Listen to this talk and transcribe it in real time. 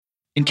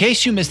In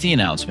case you missed the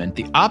announcement,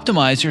 the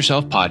Optimize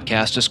Yourself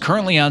podcast is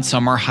currently on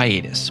summer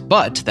hiatus,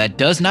 but that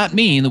does not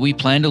mean that we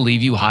plan to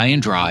leave you high and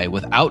dry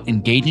without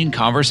engaging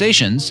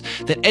conversations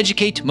that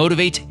educate,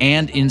 motivate,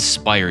 and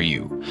inspire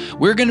you.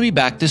 We're going to be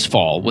back this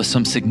fall with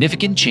some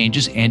significant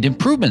changes and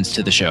improvements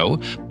to the show,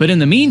 but in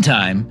the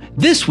meantime,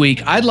 this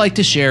week I'd like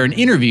to share an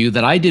interview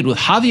that I did with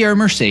Javier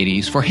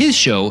Mercedes for his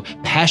show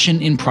Passion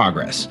in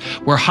Progress,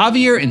 where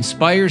Javier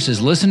inspires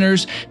his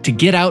listeners to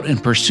get out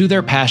and pursue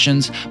their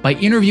passions by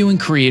interviewing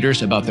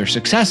creators about their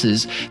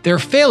successes, their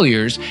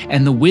failures,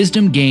 and the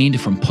wisdom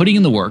gained from putting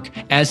in the work,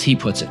 as he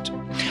puts it.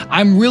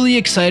 I'm really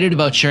excited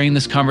about sharing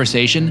this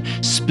conversation,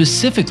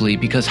 specifically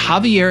because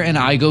Javier and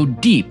I go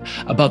deep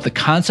about the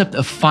concept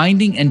of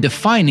finding and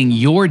defining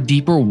your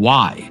deeper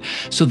why,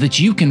 so that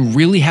you can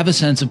really have a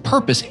sense of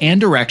purpose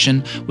and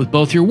direction with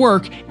both your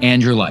work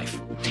and your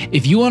life.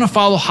 If you want to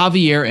follow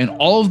Javier and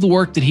all of the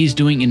work that he's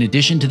doing in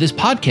addition to this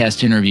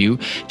podcast interview,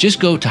 just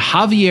go to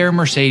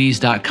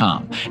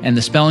javiermercedes.com, and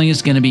the spelling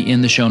is going to be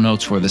in the show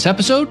notes for this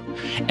episode.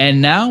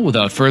 And now,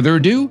 without further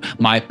ado,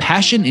 my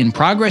Passion in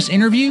Progress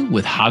interview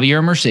with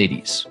Javier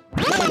Mercedes.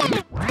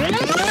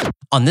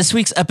 On this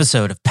week's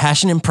episode of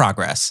Passion in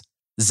Progress,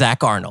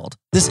 Zach Arnold.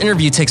 This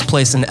interview takes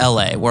place in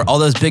LA, where all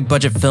those big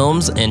budget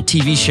films and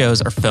TV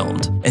shows are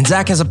filmed. And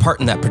Zach has a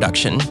part in that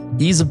production.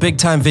 He's a big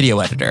time video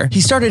editor.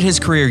 He started his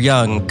career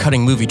young,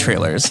 cutting movie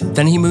trailers.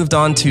 Then he moved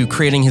on to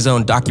creating his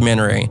own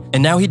documentary.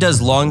 And now he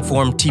does long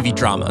form TV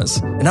dramas.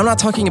 And I'm not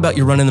talking about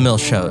your run of the mill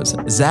shows.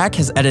 Zach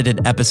has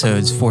edited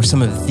episodes for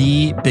some of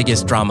the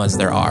biggest dramas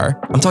there are.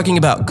 I'm talking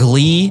about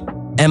Glee,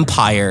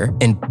 Empire,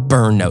 and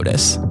Burn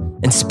Notice.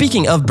 And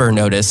speaking of Burn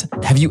Notice,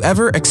 have you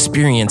ever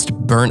experienced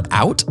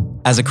burnout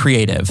as a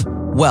creative?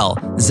 Well,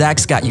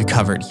 Zach's got you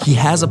covered. He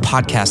has a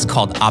podcast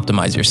called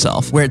Optimize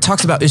Yourself, where it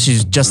talks about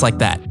issues just like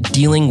that,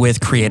 dealing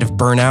with creative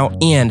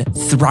burnout and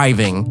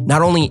thriving,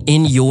 not only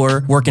in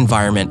your work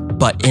environment,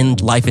 but in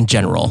life in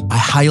general. I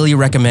highly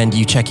recommend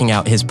you checking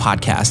out his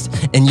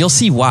podcast, and you'll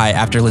see why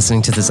after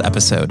listening to this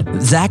episode.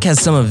 Zach has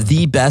some of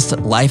the best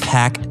life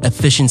hack,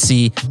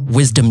 efficiency,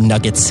 wisdom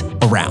nuggets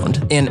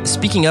around. And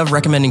speaking of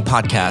recommending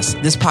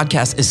podcasts, this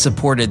podcast is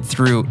supported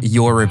through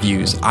your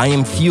reviews. I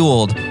am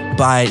fueled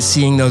by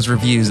seeing those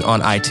reviews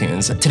on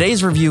iTunes.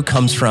 Today's review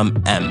comes from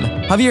M.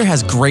 Javier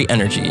has great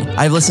energy.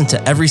 I've listened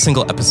to every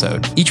single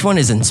episode. Each one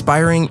is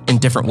inspiring in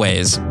different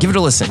ways. Give it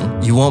a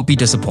listen. You won't be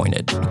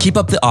disappointed. Keep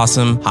up the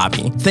awesome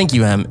hobby. Thank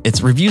you, M.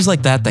 It's reviews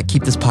like that that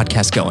keep this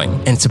podcast going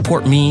and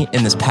support me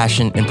in this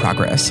passion in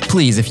progress.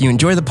 Please, if you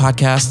enjoy the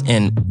podcast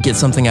and get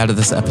something out of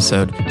this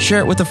episode, share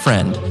it with a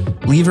friend.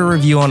 Leave a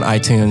review on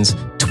iTunes,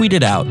 tweet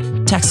it out,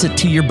 text it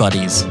to your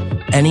buddies.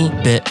 Any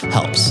bit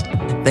helps.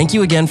 Thank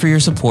you again for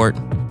your support.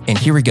 And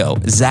here we go.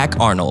 Zach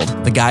Arnold.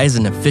 The guy is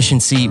an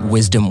efficiency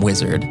wisdom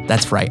wizard.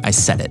 That's right. I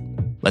said it.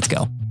 Let's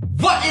go.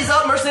 What is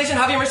up, Merce Nation?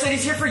 Javier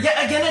Mercedes here for yet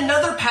again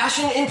another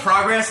Passion in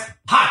Progress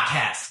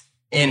podcast.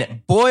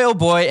 And boy, oh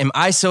boy, am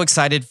I so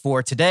excited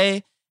for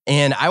today.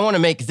 And I want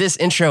to make this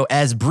intro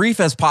as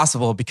brief as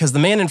possible because the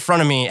man in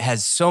front of me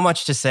has so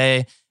much to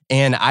say.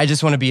 And I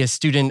just want to be a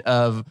student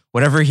of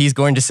whatever he's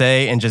going to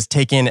say and just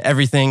take in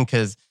everything.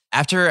 Because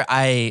after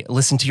I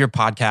listened to your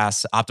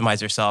podcast,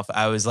 Optimize Yourself,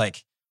 I was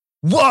like,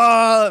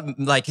 whoa,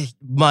 like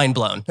mind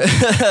blown.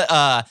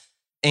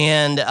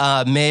 And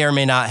may or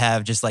may not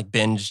have just like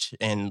binged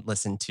and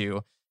listened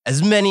to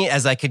as many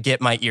as I could get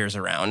my ears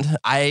around.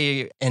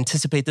 I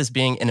anticipate this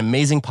being an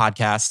amazing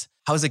podcast.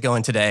 How's it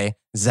going today,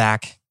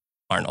 Zach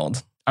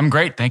Arnold? I'm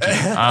great, thank you.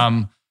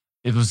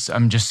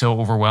 I'm just so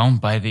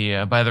overwhelmed by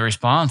the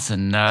response,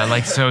 and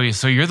so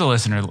you're the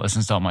listener that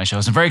listens to all my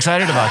shows. I'm very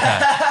excited about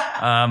that.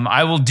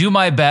 I will do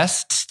my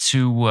best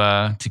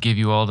to give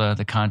you all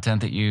the content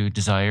that you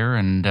desire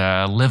and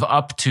live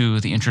up to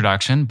the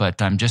introduction,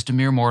 but I'm just a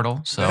mere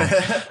mortal. So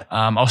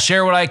I'll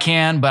share what I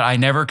can, but I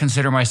never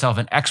consider myself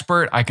an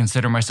expert. I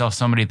consider myself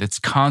somebody that's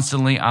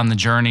constantly on the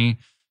journey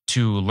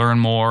to learn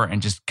more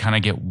and just kind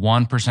of get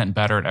 1%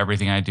 better at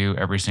everything I do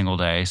every single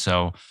day.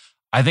 So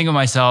I think of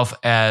myself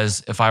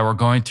as if I were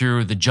going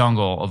through the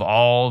jungle of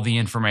all the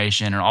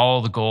information and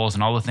all the goals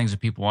and all the things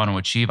that people want to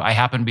achieve. I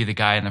happen to be the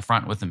guy in the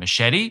front with the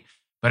machete,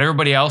 but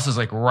everybody else is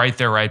like right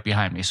there, right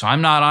behind me. So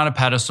I'm not on a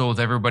pedestal with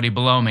everybody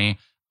below me.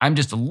 I'm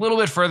just a little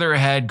bit further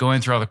ahead going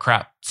through all the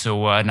crap.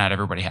 So not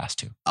everybody has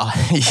to.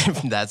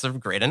 That's a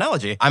great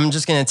analogy. I'm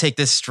just going to take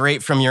this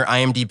straight from your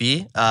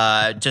IMDb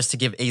just to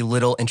give a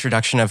little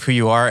introduction of who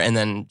you are and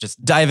then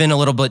just dive in a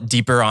little bit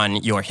deeper on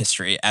your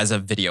history as a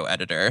video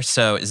editor.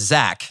 So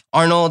Zach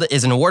Arnold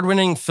is an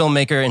award-winning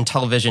filmmaker and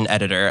television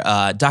editor,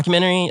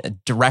 documentary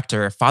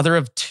director, father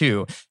of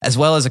two, as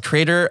well as a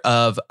creator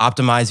of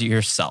Optimize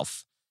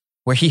Yourself,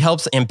 where he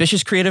helps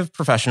ambitious creative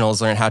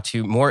professionals learn how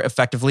to more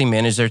effectively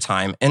manage their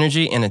time,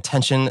 energy, and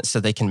attention so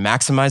they can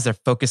maximize their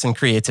focus and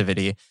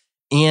creativity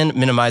and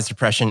minimize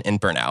depression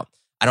and burnout.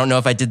 I don't know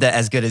if I did that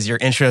as good as your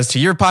intros to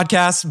your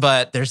podcast,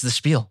 but there's the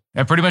spiel.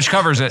 That pretty much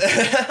covers it.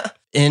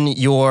 In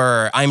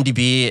your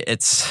IMDb,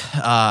 it's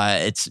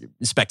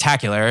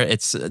spectacular.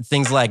 It's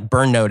things like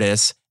Burn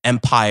Notice,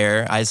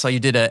 Empire. I saw you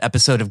did an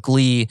episode of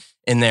Glee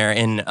in there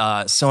and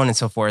so on and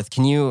so forth.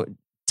 Can you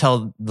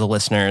tell the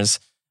listeners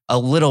a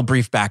little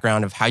brief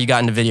background of how you got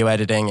into video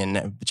editing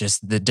and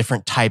just the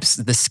different types,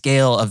 the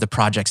scale of the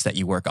projects that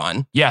you work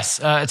on? Yes.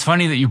 It's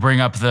funny that you bring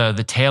up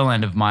the tail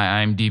end of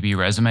my IMDb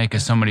resume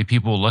because so many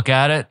people will look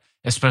at it,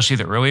 especially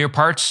the earlier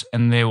parts,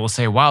 and they will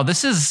say, wow,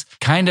 this is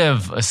kind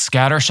of a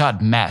scattershot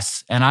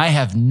mess. And I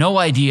have no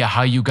idea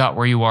how you got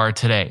where you are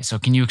today. So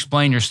can you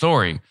explain your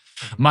story?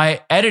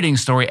 My editing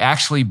story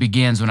actually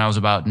begins when I was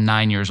about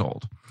 9 years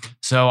old.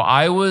 So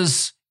I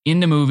was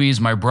into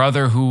movies. My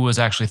brother, who was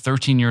actually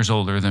 13 years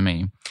older than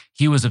me,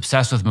 he was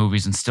obsessed with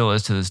movies and still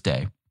is to this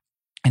day.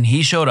 And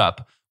he showed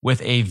up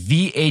with a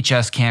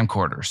VHS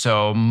camcorder.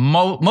 So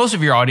most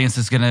of your audience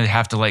is going to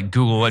have to like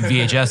Google what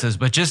VHS is,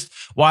 but just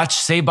watch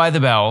Saved by the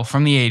Bell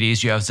from the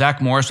 80s. You have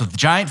Zach Morris with the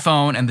giant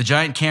phone and the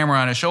giant camera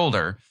on his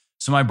shoulder.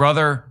 So my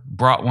brother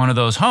brought one of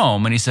those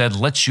home and he said,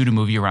 let's shoot a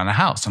movie around the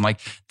house. I'm like,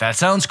 that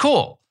sounds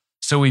cool.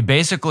 So we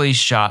basically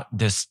shot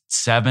this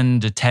 7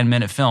 to 10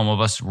 minute film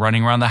of us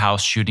running around the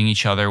house, shooting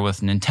each other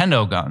with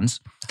Nintendo guns.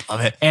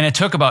 Love it. And it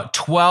took about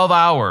 12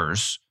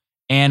 hours.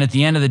 And at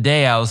the end of the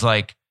day, I was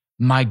like,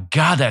 my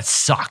God, that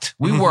sucked.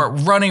 We were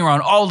running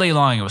around all day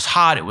long. It was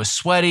hot. It was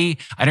sweaty.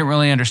 I didn't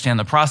really understand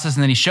the process.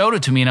 And then he showed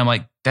it to me and I'm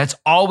like, that's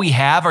all we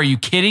have? Are you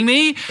kidding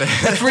me?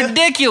 That's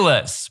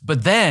ridiculous.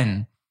 But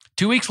then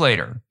 2 weeks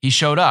later, he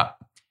showed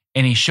up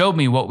and he showed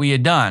me what we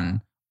had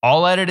done,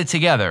 all edited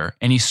together,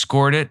 and he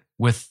scored it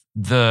with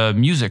the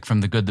music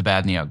from The Good, the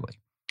Bad, and the Ugly.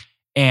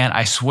 And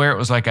I swear it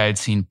was like I had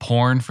seen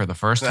porn for the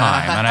first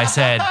time. And I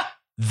said,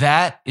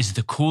 that is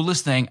the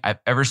coolest thing I've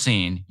ever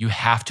seen. You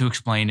have to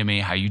explain to me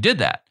how you did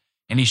that.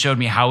 And he showed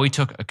me how he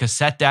took a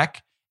cassette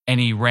deck and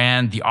he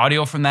ran the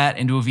audio from that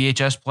into a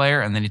VHS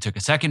player. And then he took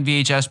a second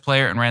VHS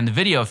player and ran the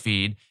video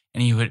feed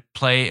and he would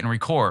play and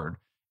record.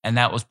 And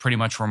that was pretty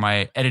much where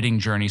my editing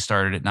journey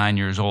started at 9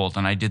 years old.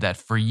 And I did that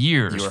for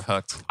years. You were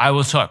hooked. I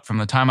was hooked. From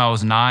the time I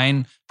was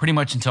 9, pretty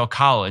much until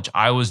college,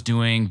 I was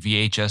doing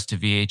VHS to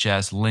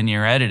VHS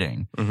linear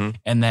editing.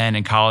 And then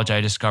in college,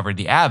 I discovered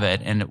the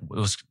Avid. And it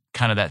was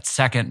kind of that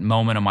second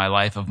moment of my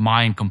life of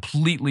mind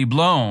completely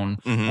blown,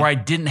 where I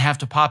didn't have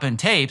to pop in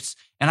tapes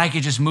and I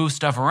could just move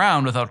stuff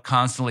around without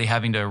constantly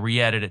having to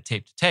re-edit it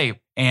tape to tape.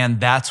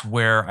 And that's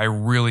where I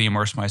really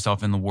immersed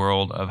myself in the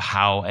world of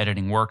how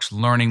editing works,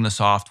 learning the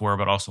software,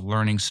 but also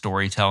learning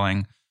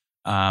storytelling.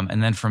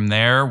 And then from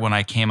there, when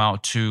I came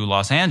out to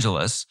Los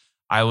Angeles,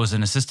 I was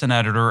an assistant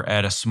editor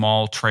at a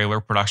small trailer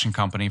production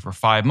company for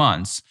 5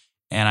 months.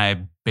 And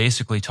I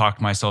basically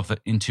talked myself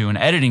into an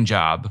editing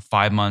job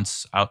 5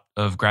 months out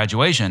of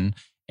graduation.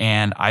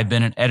 And I've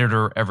been an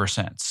editor ever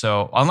since.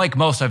 So unlike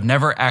most, I've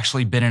never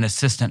actually been an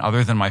assistant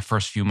other than my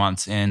first few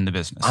months in the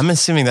business. I'm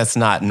assuming that's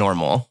not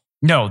normal.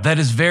 No, that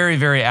is very,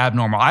 very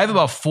abnormal. I have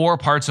about 4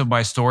 parts of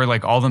my story,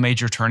 like all the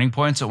major turning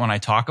points that when I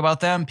talk about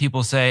them,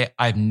 people say,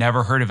 I've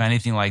never heard of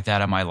anything like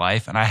that in my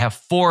life. And I have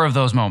 4 of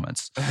those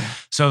moments.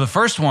 So the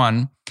first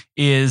one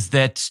is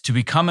that to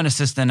become an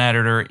assistant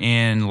editor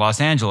in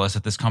Los Angeles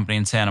at this company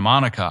in Santa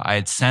Monica, I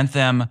had sent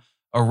them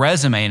a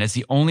resume, and it's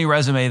the only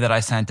resume that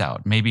I sent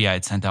out. Maybe I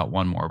had sent out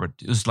one more, but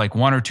it was like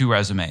 1 or 2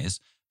 resumes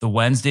the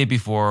Wednesday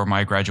before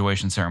my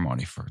graduation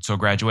ceremony. So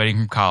graduating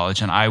from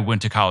college, and I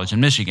went to college in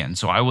Michigan,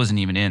 so I wasn't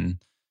even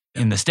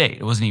in the state.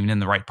 It wasn't even in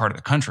the right part of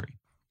the country.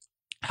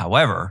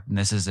 However, and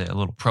this is a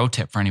little pro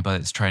tip for anybody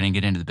that's trying to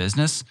get into the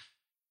business,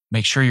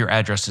 make sure your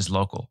address is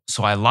local.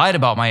 So I lied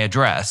about my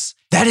address.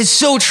 That is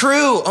so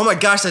true. Oh my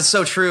gosh, that's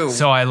so true.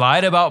 So I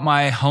lied about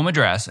my home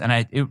address,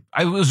 and it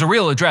was a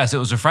real address. It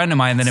was a friend of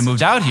mine that had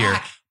moved out here,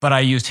 but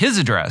I used his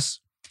address,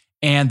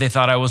 and they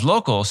thought I was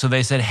local. So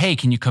they said, hey,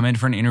 can you come in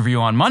for an interview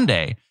on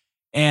Monday?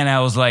 And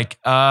I was like,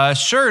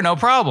 sure, no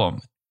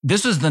problem.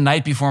 This was the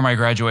night before my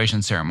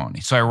graduation ceremony.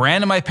 So I ran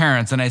to my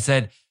parents and I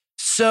said,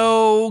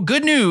 so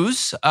good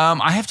news.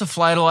 I have to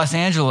fly to Los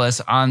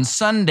Angeles on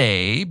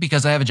Sunday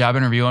because I have a job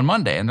interview on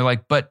Monday. And they're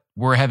like, but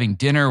we're having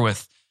dinner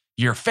with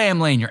your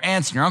family and your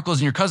aunts and your uncles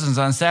and your cousins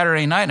on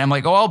Saturday night. And I'm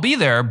like, oh, I'll be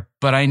there,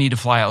 but I need to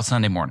fly out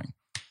Sunday morning.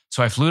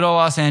 So I flew to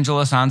Los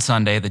Angeles on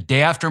Sunday, the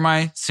day after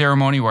my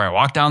ceremony where I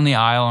walked down the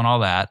aisle and all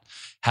that,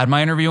 had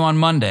my interview on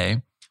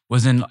Monday,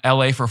 was in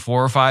LA for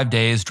 4 or 5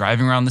 days,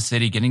 driving around the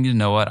city, getting to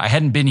know it. I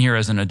hadn't been here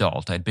as an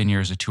adult. I'd been here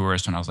as a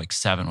tourist when I was like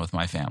 7 with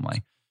my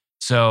family.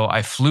 So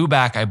I flew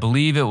back, I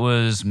believe it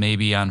was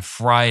maybe on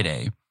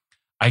Friday.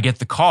 I get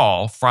the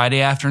call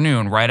Friday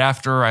afternoon, right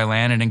after I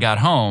landed and got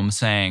home,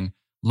 saying,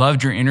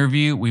 loved your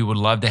interview. We would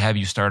love to have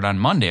you start on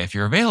Monday if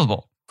you're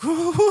available.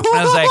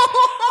 I was like,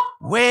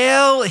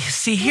 well,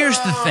 see, here's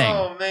the thing.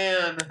 Oh,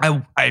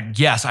 man.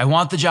 Yes, I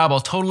want the job. I'll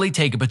totally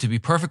take it. But to be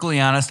perfectly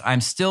honest, I'm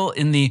still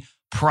in the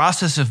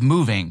process of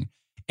moving.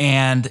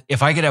 And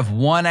if I could have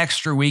 1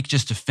 extra week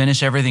just to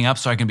finish everything up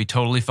so I can be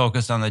totally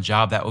focused on the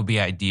job, that would be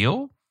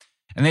ideal.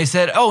 And they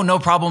said, oh, no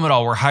problem at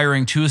all. We're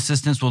hiring 2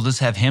 assistants. We'll just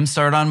have him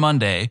start on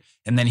Monday,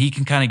 and then he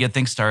can kind of get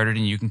things started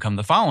and you can come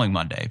the following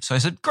Monday. So I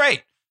said,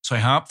 great. So I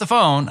hung up the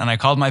phone and I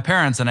called my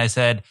parents and I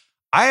said,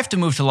 I have to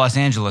move to Los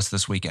Angeles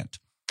this weekend.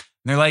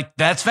 And they're like,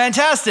 that's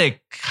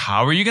fantastic.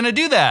 How are you going to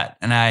do that?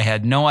 And I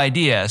had no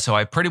idea. So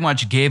I pretty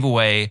much gave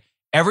away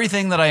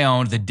everything that I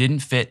owned that didn't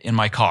fit in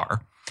my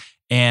car.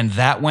 And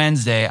that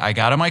Wednesday, I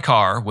got in my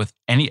car with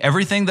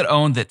everything that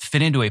owned that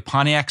fit into a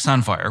Pontiac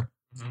Sunfire.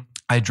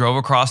 I drove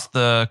across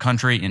the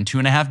country in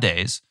 2.5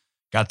 days,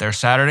 got there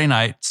Saturday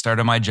night,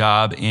 started my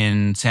job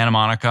in Santa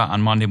Monica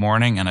on Monday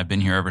morning, and I've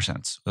been here ever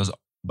since. It was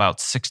about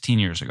 16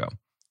 years ago.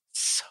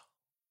 So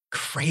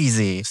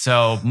crazy.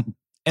 So,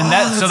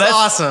 that's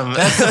awesome.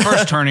 That's the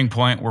first turning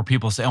point where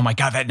people say, oh my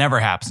God, that never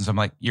happens. I'm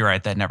like, you're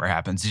right, that never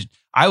happens.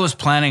 I was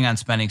planning on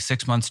spending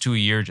 6 months to a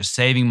year just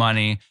saving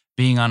money,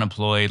 being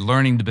unemployed,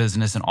 learning the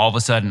business, and all of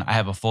a sudden I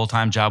have a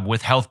full-time job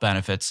with health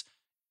benefits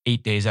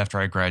 8 days after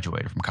I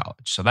graduated from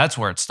college. So that's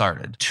where it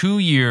started. 2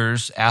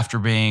 years after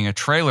being a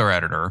trailer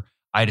editor,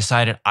 I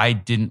decided I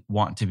didn't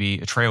want to be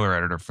a trailer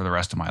editor for the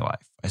rest of my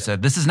life. I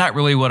said, this is not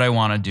really what I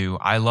want to do.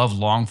 I love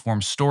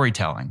long-form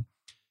storytelling.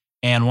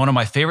 And one of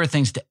my favorite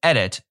things to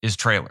edit is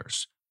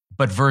trailers,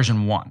 but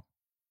version 1.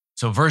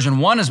 So version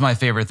 1 is my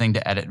favorite thing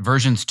to edit.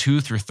 Versions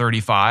 2 through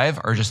 35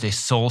 are just a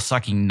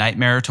soul-sucking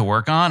nightmare to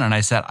work on. And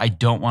I said, I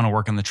don't want to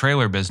work in the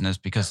trailer business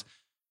because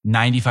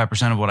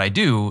 95% of what I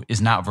do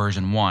is not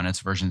version 1. It's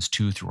versions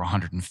 2 through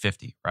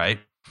 150, right?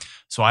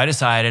 So I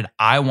decided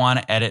I want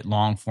to edit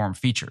long-form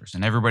features.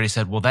 And everybody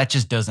said, well, that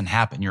just doesn't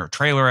happen. You're a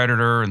trailer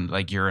editor and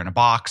like you're in a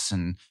box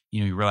and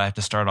you really have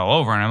to start all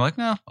over. And I'm like,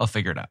 no, I'll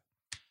figure it out.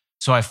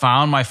 So I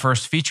found my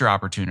first feature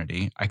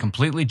opportunity. I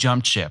completely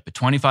jumped ship at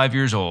 25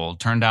 years old,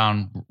 turned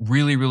down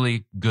really,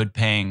 really good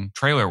paying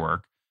trailer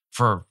work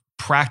for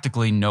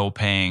practically no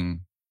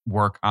paying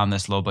work on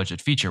this low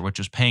budget feature, which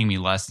was paying me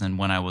less than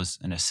when I was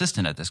an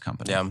assistant at this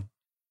company. Yeah.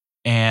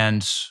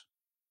 And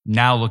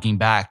now looking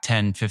back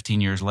 10, 15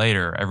 years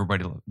later,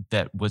 everybody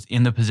that was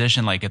in the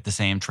position, like at the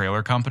same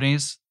trailer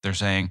companies, they're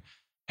saying,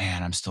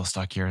 man, I'm still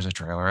stuck here as a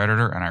trailer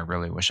editor. And I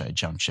really wish I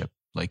jumped ship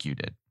like you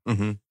did.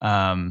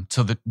 Mm-hmm.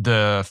 So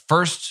the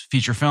first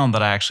feature film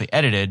that I actually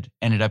edited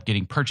ended up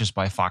getting purchased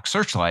by Fox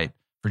Searchlight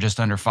for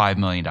just under $5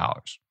 million.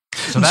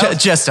 So that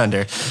was just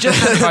under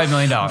 $5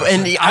 million.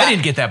 And I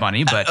didn't get that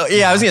money, but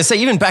yeah, I was gonna say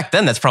even back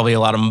then that's probably a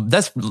lot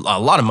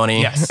of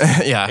money. Yes,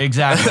 yeah,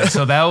 exactly.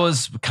 So that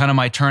was kind of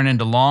my turn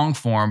into long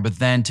form. But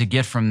then to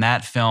get from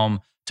that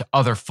film to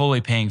other fully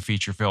paying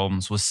feature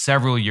films was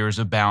several years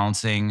of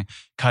balancing,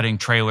 cutting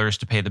trailers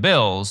to pay the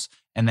bills,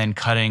 and then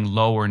cutting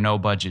low or no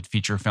budget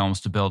feature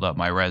films to build up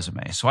my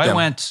resume. So I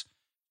went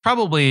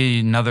probably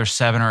another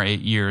 7 or 8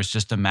 years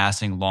just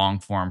amassing long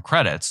form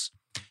credits.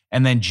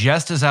 And then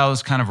just as I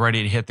was kind of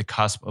ready to hit the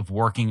cusp of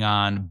working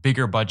on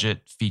bigger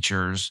budget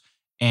features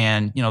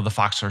and, the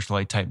Fox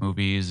Searchlight type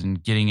movies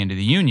and getting into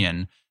the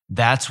union,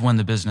 that's when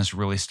the business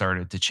really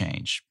started to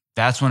change.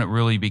 That's when it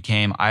really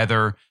became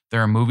either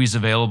there are movies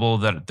available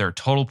that their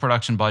total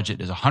production budget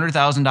is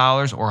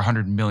 $100,000 or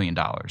 $100 million.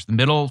 The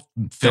middle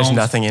there's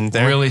nothing in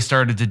there. Really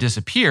started to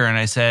disappear. And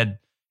I said,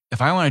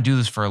 if I want to do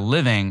this for a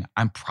living,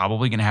 I'm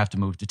probably going to have to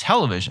move to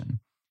television.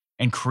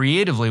 And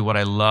creatively, what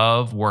I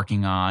love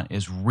working on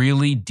is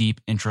really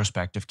deep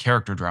introspective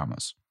character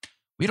dramas.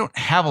 We don't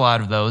have a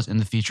lot of those in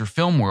the feature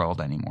film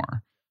world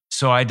anymore.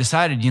 So I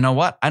decided, you know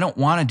what? I don't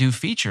want to do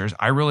features.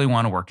 I really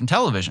want to work in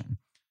television.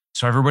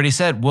 So everybody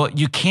said, well,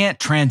 you can't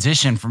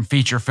transition from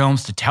feature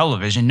films to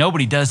television.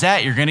 Nobody does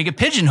that. You're going to get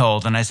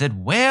pigeonholed. And I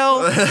said, well,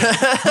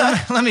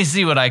 let me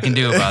see what I can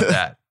do about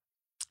that.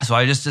 So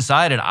I just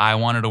decided I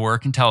wanted to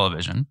work in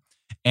television.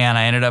 And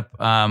I ended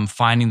up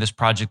finding this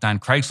project on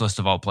Craigslist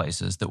of all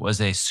places that was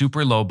a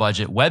super low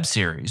budget web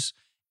series.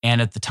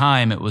 And at the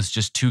time, it was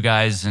just 2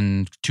 guys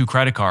and 2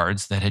 credit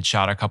cards that had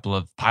shot a couple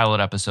of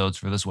pilot episodes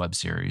for this web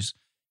series.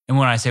 And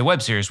when I say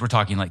web series, we're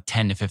talking like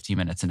 10 to 15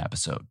 minutes an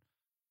episode.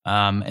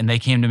 And they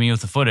came to me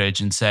with the footage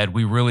and said,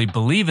 we really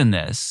believe in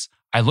this.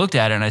 I looked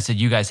at it and I said,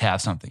 you guys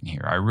have something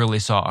here. I really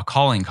saw a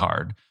calling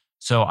card.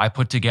 So I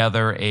put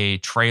together a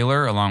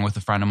trailer along with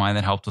a friend of mine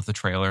that helped with the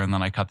trailer. And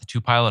then I cut the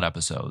 2 pilot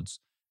episodes.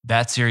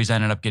 That series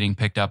ended up getting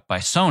picked up by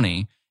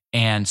Sony,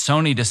 and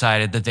Sony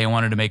decided that they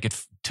wanted to make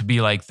it to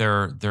be like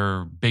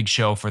their big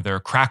show for their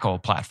Crackle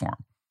platform.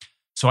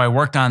 So I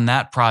worked on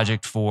that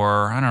project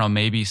for, I don't know,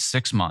 maybe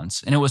 6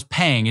 months, and it was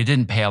paying. It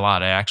didn't pay a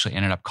lot. It actually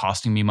ended up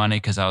costing me money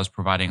because I was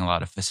providing a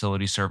lot of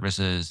facility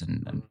services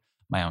and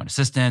my own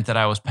assistant that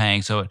I was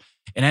paying. So it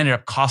ended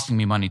up costing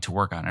me money to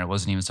work on it. It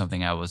wasn't even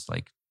something I was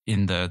like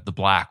in the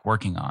black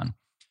working on.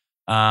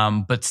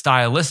 But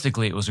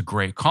stylistically, it was a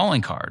great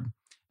calling card.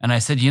 And I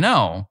said,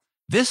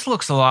 this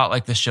looks a lot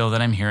like the show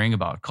that I'm hearing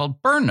about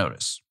called Burn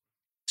Notice.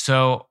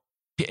 So,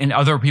 and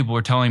other people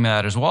were telling me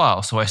that as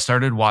well. So I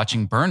started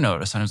watching Burn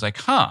Notice and I was like,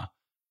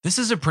 this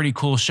is a pretty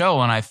cool show.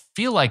 And I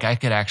feel like I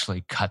could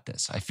actually cut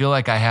this. I feel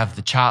like I have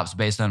the chops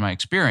based on my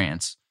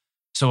experience.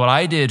 So what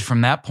I did from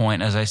that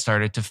point is I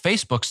started to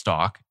Facebook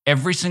stalk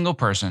every single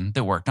person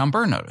that worked on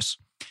Burn Notice.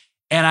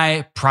 And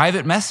I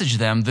private messaged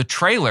them the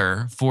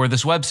trailer for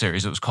this web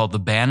series. It was called The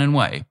Bannon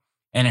Way.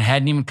 And it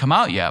hadn't even come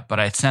out yet, but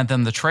I sent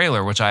them the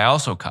trailer, which I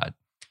also cut.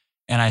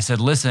 And I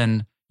said,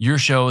 listen, your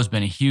show has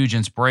been a huge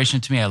inspiration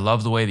to me. I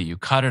love the way that you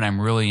cut it.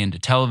 I'm really into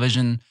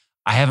television.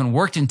 I haven't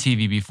worked in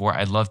TV before.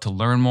 I'd love to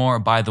learn more.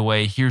 By the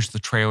way, here's the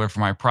trailer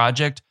for my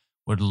project.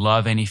 Would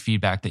love any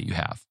feedback that you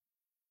have.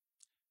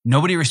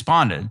 Nobody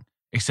responded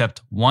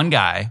except one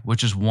guy,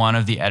 which is one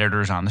of the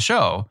editors on the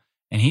show.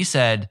 And he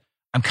said,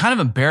 I'm kind of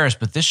embarrassed,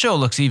 but this show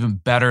looks even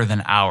better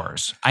than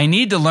ours. I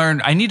need to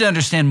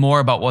understand more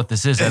about what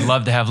this is. I'd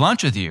love to have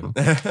lunch with you.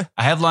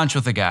 I had lunch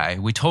with a guy.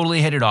 We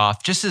totally hit it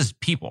off just as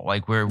people.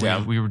 Like we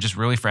were just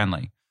really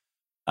friendly.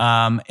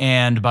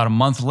 And about a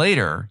month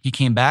later, he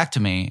came back to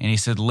me and he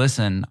said,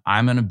 listen,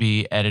 I'm going to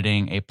be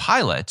editing a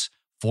pilot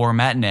for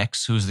Matt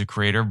Nix, who's the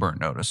creator of Burn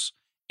Notice.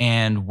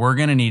 And we're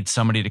going to need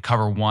somebody to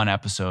cover one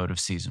episode of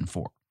season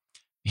 4.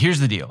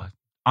 Here's the deal.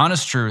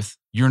 Honest truth,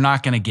 you're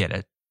not going to get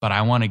it, but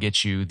I want to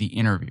get you the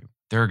interview.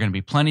 There are going to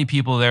be plenty of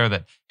people there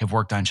that have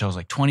worked on shows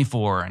like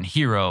 24 and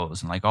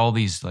Heroes and like all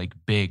these like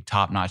big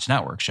top-notch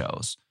network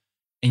shows.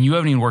 And you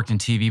haven't even worked in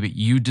TV, but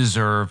you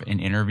deserve an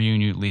interview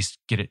and you at least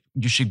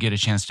you should get a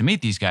chance to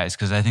meet these guys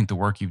because I think the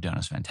work you've done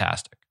is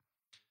fantastic.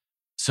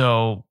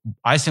 So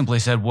I simply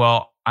said,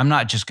 well, I'm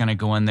not just going to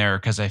go in there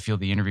because I feel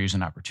the interview is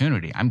an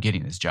opportunity. I'm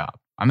getting this job.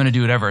 I'm going to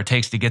do whatever it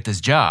takes to get this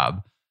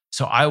job.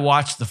 So I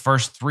watched the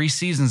first 3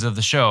 seasons of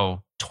the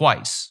show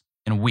twice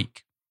in a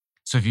week.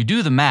 So if you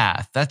do the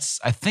math,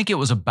 I think it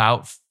was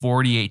about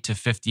 48 to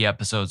 50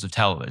 episodes of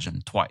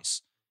television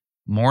twice.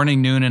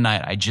 Morning, noon, and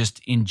night. I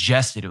just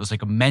ingested. It was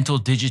like a mental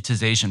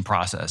digitization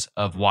process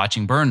of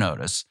watching Burn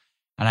Notice.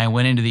 And I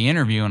went into the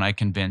interview and I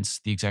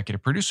convinced the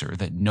executive producer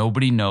that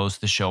nobody knows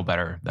the show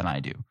better than I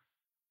do.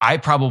 I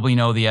probably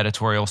know the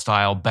editorial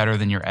style better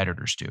than your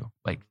editors do.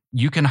 Like,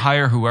 you can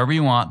hire whoever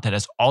you want that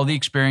has all the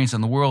experience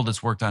in the world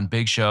that's worked on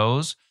big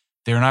shows.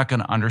 They're not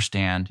going to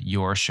understand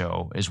your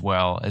show as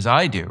well as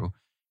I do.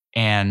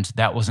 And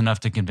that was enough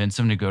to convince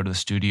them to go to the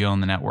studio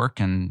and the network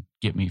and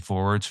get me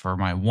forwards for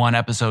my 1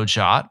 episode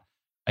shot.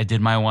 I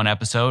did my 1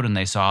 episode and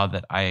they saw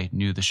that I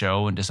knew the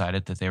show and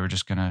decided that they were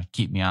just going to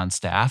keep me on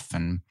staff.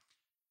 And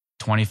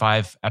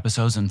 25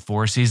 episodes and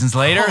 4 seasons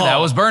later, that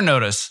was Burn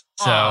Notice.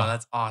 So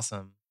that's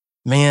awesome.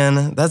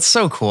 Man, that's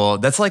so cool.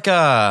 That's like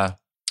I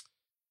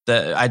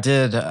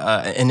did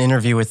an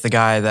interview with the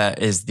guy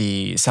that is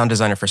the sound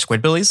designer for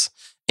Squidbillies.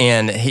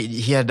 And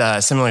he had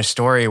a similar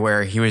story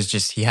where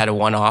he had a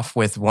one-off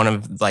with one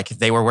of, like,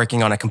 they were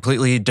working on a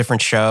completely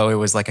different show. It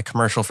was like a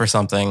commercial for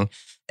something.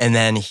 And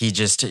then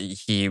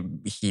he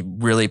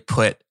really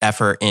put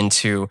effort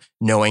into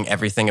knowing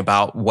everything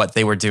about what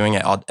they were doing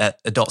at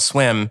Adult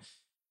Swim,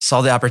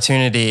 saw the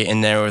opportunity,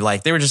 and they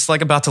were just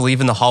like about to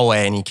leave in the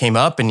hallway. And he came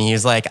up and he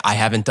was like, I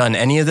haven't done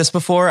any of this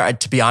before.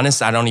 To be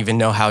honest, I don't even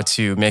know how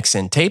to mix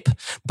in tape,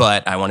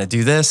 but I want to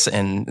do this,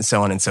 and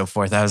so on and so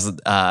forth.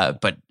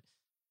 But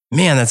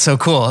man, that's so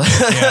cool.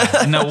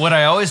 Yeah. And what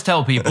I always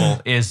tell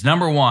people is,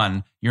 number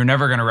one, you're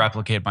never going to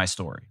replicate my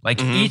story.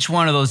 Like, each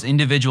one of those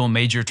individual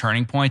major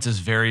turning points is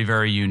very,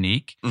 very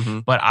unique.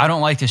 But I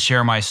don't like to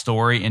share my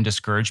story and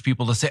discourage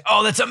people to say,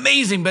 oh, that's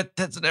amazing, but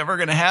that's never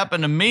going to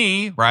happen to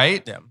me,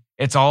 right? Yeah.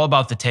 It's all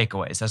about the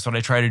takeaways. That's what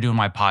I try to do in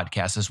my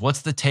podcast is,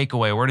 what's the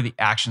takeaway? What are the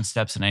action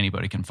steps that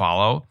anybody can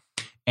follow?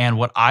 And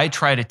what I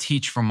try to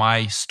teach from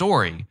my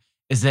story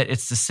is that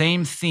it's the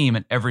same theme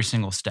at every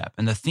single step.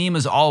 And the theme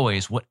is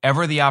always,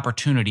 whatever the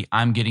opportunity,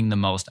 I'm getting the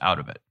most out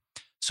of it.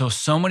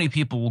 So many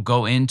people will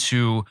go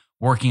into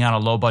working on a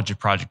low budget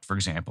project, for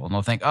example, and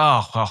they'll think,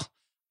 oh, well,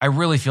 I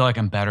really feel like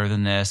I'm better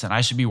than this, and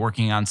I should be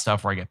working on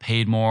stuff where I get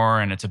paid more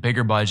and it's a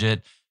bigger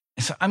budget.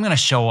 So I'm going to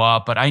show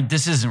up, but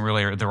this isn't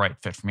really the right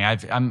fit for me. I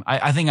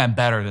think I'm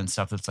better than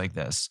stuff that's like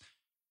this.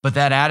 But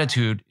that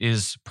attitude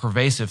is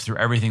pervasive through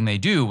everything they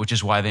do, which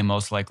is why they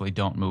most likely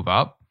don't move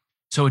up.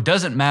 So it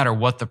doesn't matter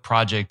what the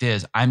project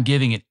is. I'm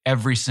giving it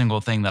every single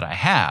thing that I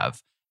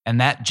have. And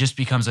that just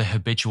becomes a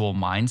habitual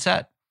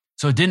mindset.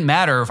 So it didn't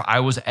matter if I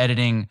was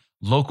editing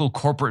local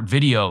corporate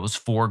videos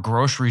for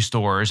grocery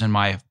stores in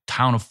my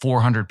town of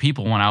 400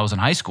 people when I was in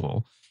high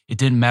school. It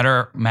didn't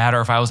matter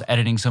if I was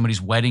editing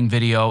somebody's wedding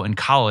video in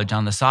college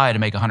on the side to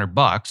make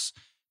 $100.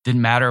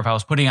 Didn't matter if I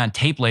was putting on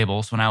tape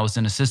labels when I was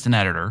an assistant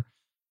editor.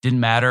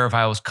 Didn't matter if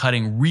I was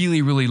cutting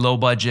really, really low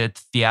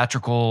budget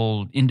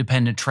theatrical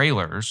independent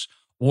trailers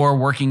or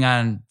working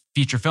on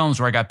feature films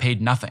where I got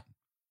paid nothing.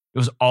 It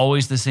was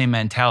always the same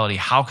mentality.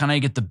 How can I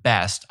get the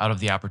best out of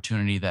the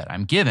opportunity that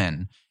I'm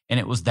given? And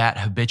it was that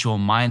habitual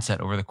mindset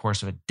over the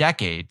course of a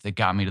decade that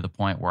got me to the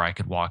point where I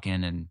could walk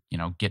in and,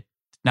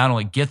 not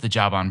only get the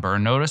job on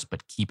Burn Notice,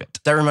 but keep it.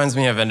 That reminds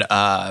me of in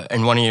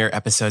one of your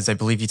episodes, I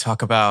believe you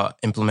talk about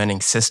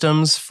implementing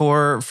systems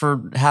for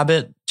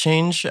habit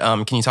change.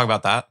 Can you talk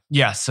about that?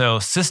 Yeah, so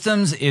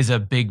systems is a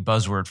big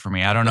buzzword for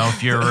me. I don't know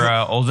if you're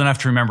old enough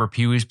to remember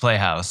Pee-wee's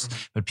Playhouse,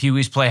 but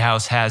Pee-wee's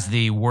Playhouse has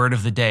the word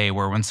of the day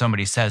where when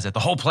somebody says it, the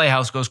whole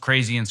playhouse goes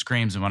crazy and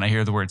screams. And when I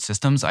hear the word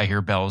systems, I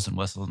hear bells and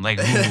whistles and like,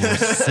 ooh,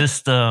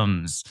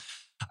 systems.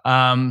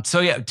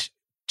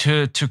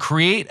 To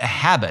create a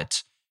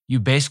habit, you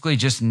basically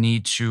just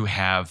need to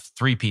have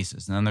 3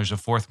 pieces. And then there's a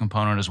 4th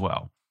component as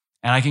well.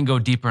 And I can go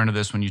deeper into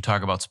this when you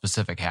talk about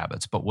specific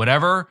habits. But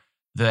whatever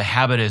the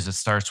habit is, it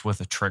starts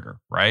with a trigger,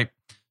 right?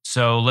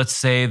 So let's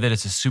say that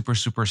it's a super,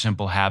 super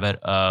simple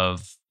habit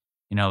of,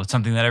 it's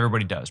something that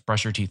everybody does,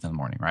 brush your teeth in the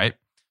morning, right?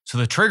 So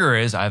the trigger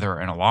is either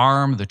an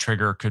alarm. The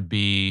trigger could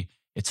be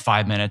It's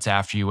 5 minutes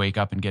after you wake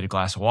up and get a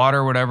glass of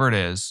water, whatever it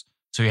is.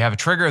 So you have a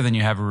trigger, then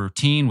you have a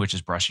routine, which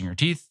is brushing your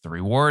teeth. The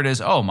reward is,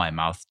 oh, my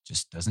mouth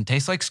just doesn't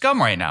taste like scum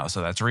right now.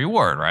 So that's a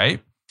reward,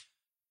 right?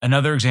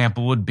 Another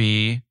example would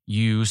be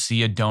you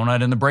see a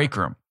donut in the break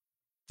room.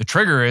 The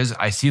trigger is,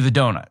 I see the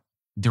donut.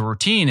 The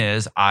routine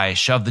is, I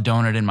shove the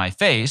donut in my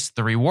face.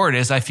 The reward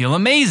is, I feel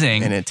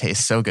amazing. And it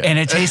tastes so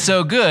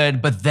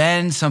good. But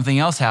then something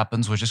else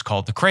happens, which is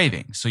called the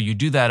craving. So you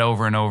do that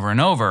over and over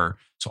and over.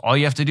 So all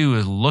you have to do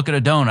is look at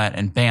a donut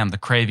and bam, the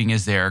craving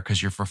is there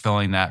because you're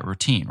fulfilling that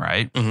routine,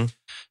 right? Mm-hmm.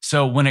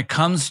 So when it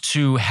comes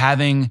to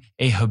having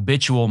a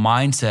habitual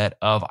mindset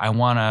of, I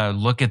want to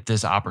look at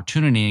this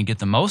opportunity and get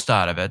the most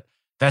out of it,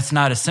 that's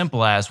not as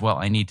simple as, well,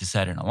 I need to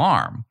set an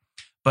alarm.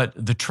 But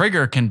the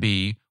trigger can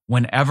be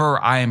whenever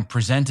I am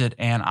presented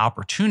an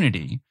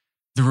opportunity,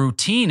 the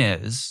routine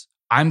is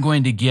I'm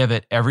going to give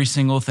it every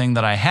single thing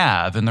that I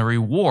have. And the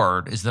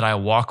reward is that I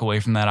walk away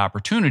from that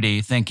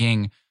opportunity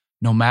thinking,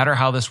 no matter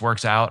how this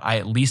works out, I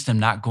at least am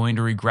not going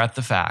to regret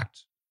the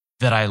fact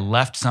that I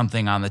left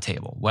something on the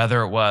table.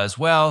 Whether it was,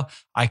 well,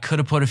 I could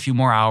have put a few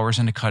more hours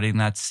into cutting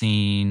that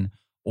scene,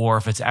 or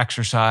if it's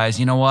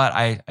exercise, you know what,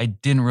 I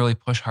didn't really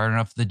push hard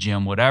enough at the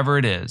gym, whatever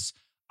it is.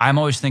 I'm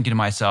always thinking to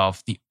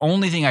myself, the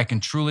only thing I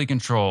can truly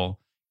control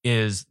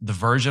is the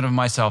version of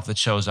myself that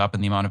shows up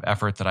and the amount of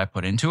effort that I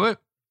put into it.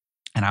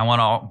 And I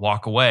want to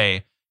walk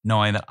away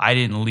knowing that I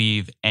didn't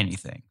leave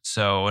anything.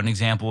 So an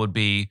example would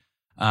be,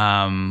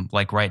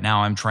 like right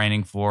now I'm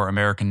training for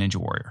American Ninja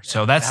Warrior.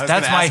 So that's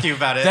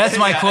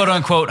my quote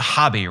unquote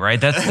hobby, right?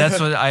 That's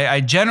what I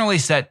generally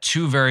set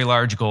two very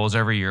large goals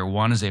every year.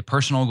 One is a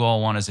personal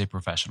goal, one is a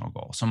professional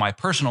goal. So my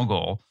personal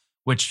goal,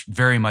 which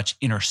very much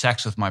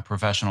intersects with my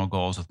professional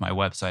goals with my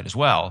website as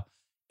well,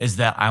 is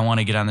that I want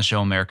to get on the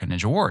show American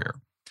Ninja Warrior.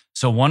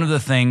 So one of the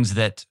things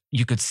that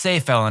you could say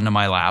fell into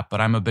my lap,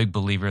 but I'm a big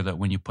believer that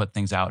when you put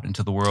things out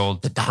into the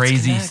world,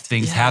 crazy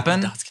things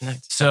happen.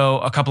 So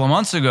a couple of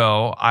months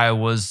ago, I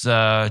was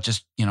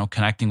just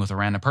connecting with a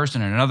random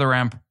person and another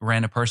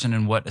random person,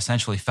 and what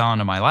essentially fell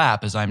into my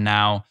lap is I'm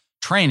now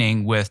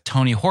training with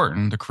Tony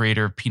Horton, the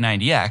creator of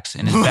P90X,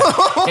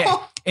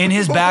 in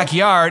his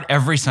backyard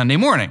every Sunday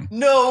morning.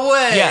 No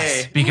way.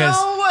 Yes, because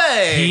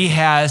he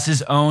has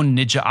his own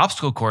ninja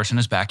obstacle course in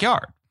his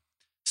backyard.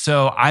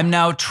 So I'm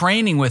now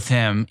training with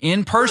him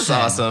in person.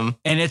 That's awesome.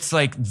 And it's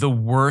like the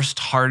worst,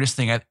 hardest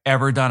thing I've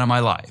ever done in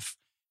my life.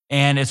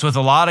 And it's with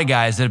a lot of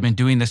guys that have been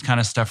doing this kind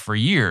of stuff for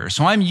years.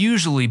 So I'm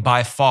usually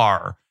by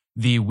far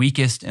the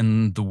weakest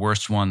and the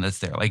worst one that's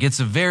there. Like,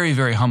 it's a very,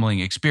 very humbling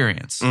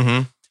experience.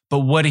 Mm-hmm. But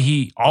what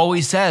he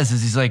always says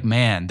is he's like,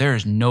 man,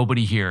 there's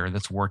nobody here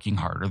that's working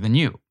harder than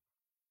you.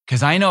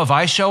 Because I know if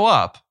I show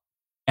up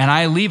and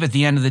I leave at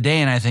the end of the day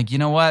and I think, you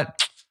know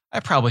what, I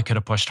probably could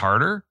have pushed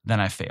harder,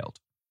 then I failed.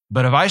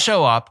 But if I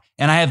show up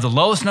and I have the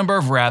lowest number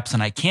of reps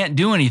and I can't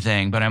do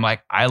anything, but I'm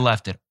like, I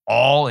left it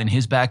all in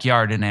his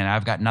backyard and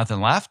I've got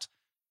nothing left,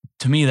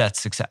 to me, that's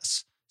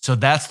success. So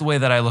that's the way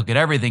that I look at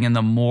everything. And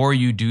the more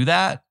you do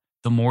that,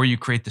 the more you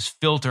create this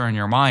filter in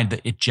your mind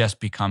that it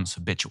just becomes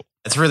habitual.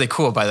 It's really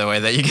cool, by the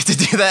way, that you get to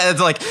do that. It's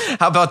like,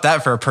 how about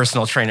that for a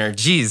personal trainer?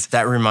 Geez,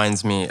 that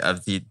reminds me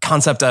of the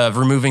concept of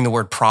removing the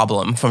word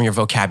problem from your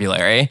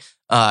vocabulary.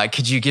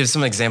 Could you give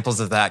some examples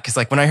of that? Because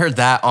like when I heard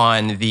that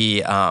on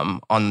the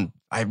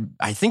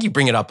I think you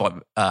bring it up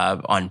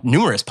on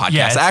numerous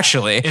podcasts,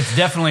 actually. It's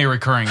definitely a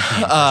recurring theme.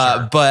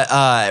 Sure.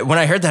 But when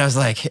I heard that, I was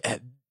like,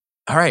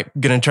 all right,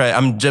 gonna try.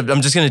 I'm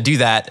just gonna do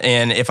that.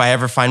 And if I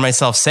ever find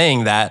myself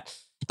saying that,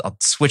 I'll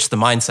switch the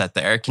mindset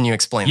there. Can you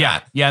explain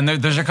that? Yeah. And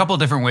there's a couple of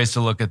different ways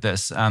to look at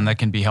this that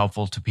can be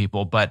helpful to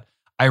people. But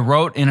I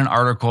wrote in an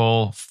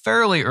article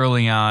fairly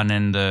early on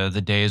in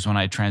the days when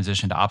I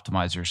transitioned to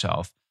Optimize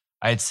Yourself.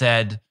 I had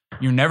said,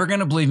 you're never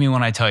going to believe me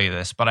when I tell you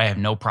this, but I have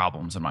no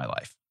problems in my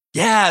life.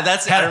 Yeah,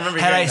 I remember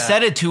had I that.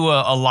 said it to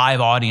a live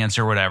audience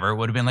or whatever, it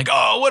would have been like,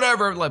 oh,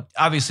 whatever. Like,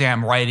 obviously,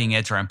 I'm writing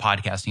it or I'm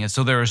podcasting it,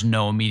 so there is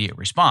no immediate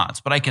response.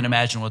 But I can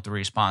imagine what the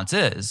response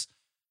is.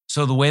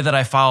 So the way that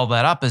I follow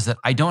that up is that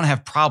I don't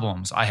have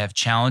problems. I have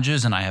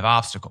challenges and I have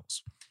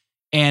obstacles.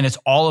 And it's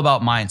all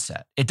about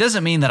mindset. It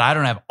doesn't mean that I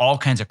don't have all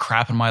kinds of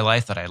crap in my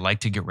life that I like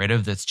to get rid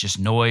of that's just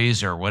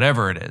noise or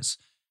whatever it is.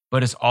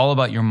 But it's all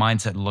about your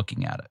mindset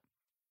looking at it.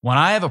 When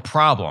I have a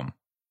problem,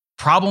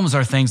 problems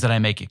are things that I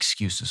make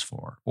excuses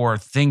for, or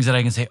things that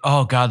I can say,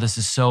 oh God, this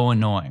is so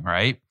annoying,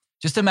 right?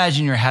 Just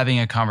imagine you're having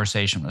a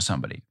conversation with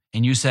somebody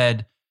and you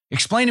said,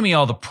 explain to me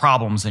all the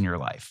problems in your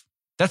life.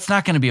 That's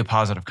not going to be a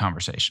positive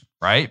conversation,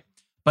 right?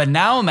 But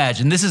now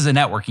imagine, this is a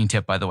networking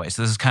tip, by the way.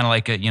 So this is kind of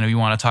like, you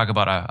want to talk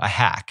about a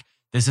hack.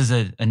 This is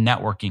a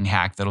networking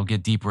hack that'll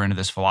get deeper into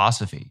this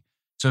philosophy.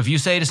 So if you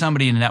say to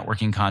somebody in a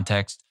networking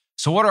context,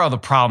 so what are all the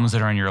problems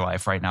that are in your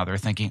life right now? They're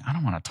thinking, I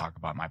don't want to talk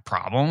about my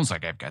problems.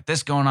 Like, I've got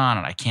this going on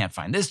and I can't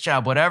find this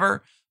job,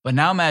 whatever. But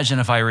now imagine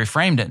if I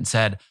reframed it and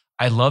said,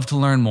 I'd love to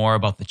learn more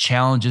about the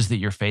challenges that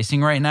you're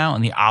facing right now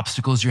and the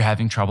obstacles you're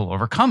having trouble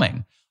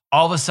overcoming.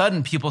 All of a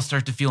sudden, people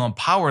start to feel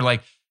empowered,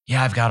 like,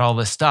 yeah, I've got all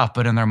this stuff.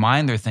 But in their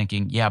mind, they're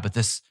thinking, yeah, but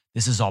this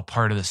is all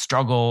part of the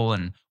struggle.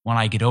 And when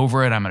I get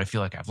over it, I'm going to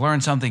feel like I've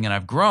learned something and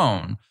I've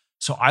grown.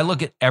 So I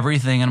look at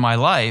everything in my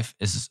life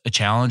as a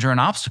challenge or an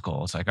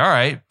obstacle. It's like, all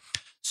right,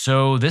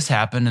 so this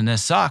happened and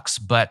this sucks,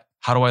 but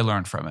how do I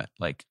learn from it?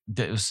 Like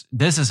this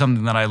is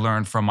something that I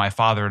learned from my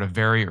father at a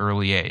very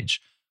early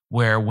age,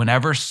 where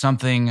whenever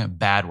something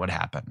bad would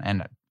happen,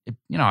 and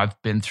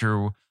I've been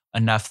through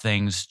enough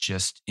things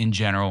just in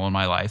general in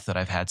my life that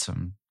I've had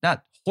some,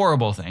 not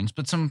horrible things,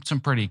 but some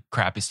pretty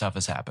crappy stuff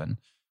has happened.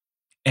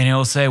 And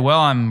he'll say, well,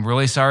 I'm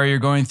really sorry you're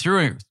going through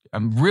it.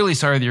 I'm really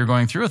sorry that you're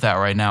going through with that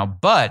right now,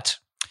 but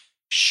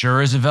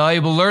sure is a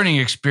valuable learning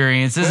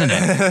experience, isn't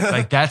it?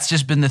 Like that's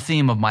just been the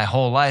theme of my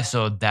whole life.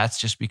 So that's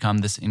just become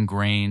this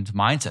ingrained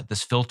mindset,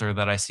 this filter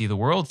that I see the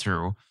world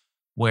through,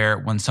 where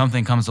when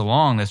something comes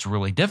along that's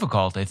really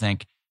difficult, I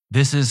think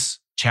this is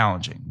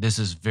challenging. This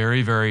is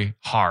very, very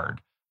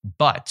hard.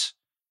 But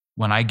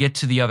when I get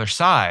to the other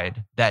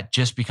side, that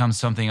just becomes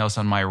something else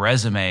on my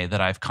resume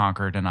that I've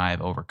conquered and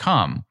I've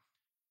overcome.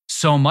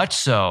 So much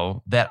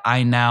so that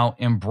I now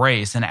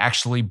embrace and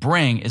actually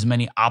bring as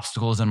many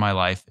obstacles in my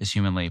life as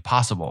humanly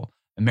possible.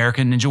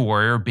 American Ninja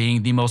Warrior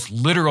being the most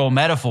literal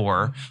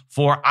metaphor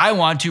for I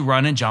want to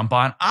run and jump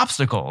on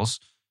obstacles.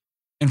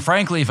 And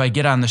frankly, if I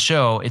get on the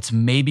show, it's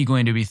maybe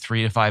going to be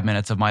 3 to 5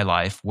 minutes of my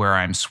life where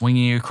I'm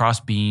swinging across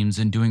beams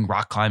and doing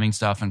rock climbing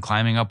stuff and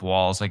climbing up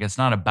walls. Like it's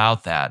not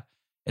about that.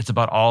 It's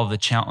about all of the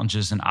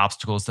challenges and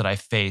obstacles that I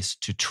face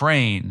to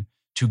train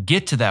to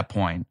get to that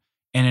point.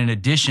 And in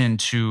addition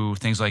to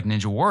things like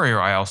Ninja Warrior,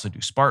 I also do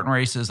Spartan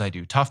races. I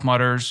do Tough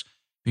Mudders,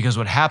 because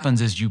what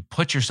happens is you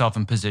put yourself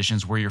in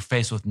positions where you're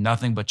faced with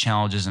nothing but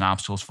challenges and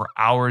obstacles for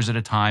hours at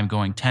a time,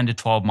 going 10 to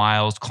 12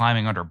 miles,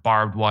 climbing under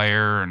barbed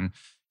wire and,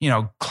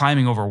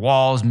 climbing over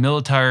walls,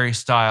 military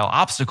style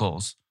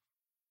obstacles.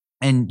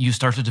 And you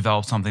start to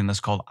develop something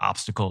that's called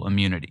obstacle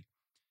immunity.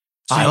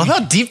 So I love how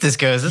deep this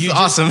goes. This is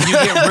awesome.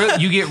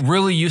 You get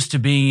really used to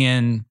being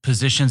in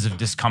positions of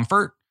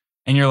discomfort.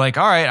 And you're like,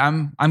 all right,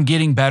 I'm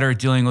getting better at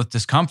dealing with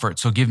discomfort.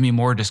 So give me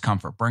more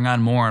discomfort. Bring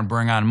on more and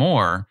bring on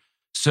more.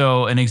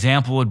 So an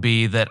example would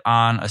be that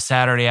on a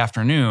Saturday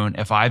afternoon,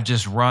 if I've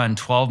just run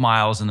 12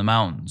 miles in the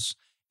mountains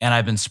and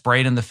I've been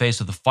sprayed in the face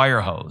with a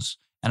fire hose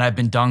and I've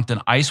been dunked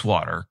in ice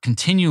water,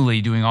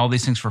 continually doing all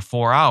these things for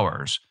 4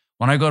 hours,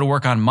 when I go to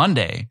work on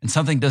Monday and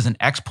something doesn't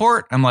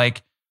export, I'm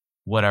like,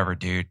 whatever,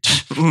 dude.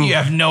 You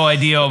have no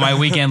idea what my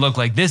weekend looked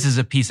like. This is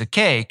a piece of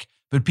cake.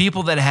 But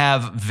people that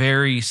have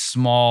very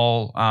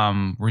small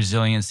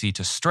resiliency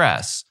to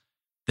stress,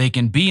 they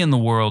can be in the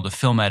world of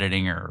film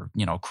editing or,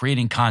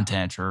 creating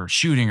content or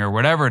shooting or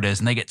whatever it is.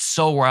 And they get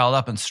so riled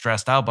up and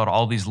stressed out about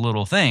all these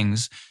little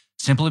things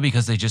simply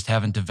because they just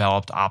haven't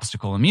developed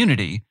obstacle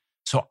immunity.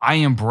 So I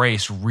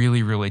embrace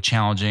really, really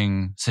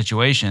challenging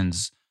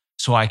situations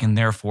so I can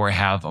therefore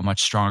have a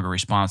much stronger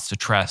response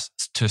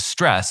to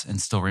stress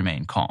and still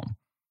remain calm.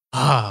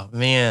 Oh,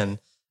 man.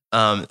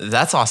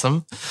 That's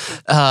awesome.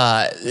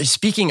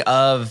 Speaking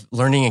of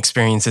learning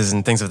experiences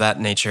and things of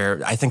that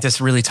nature, I think this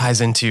really ties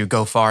into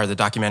Go Far, the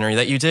documentary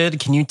that you did.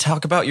 Can you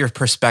talk about your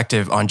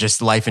perspective on just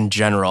life in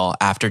general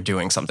after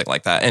doing something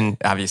like that? And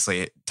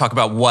obviously talk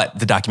about what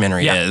the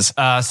documentary is.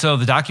 So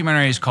the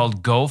documentary is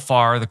called Go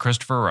Far, the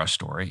Christopher Rush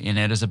Story. And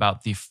it is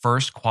about the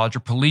first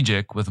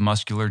quadriplegic with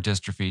muscular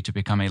dystrophy to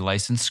become a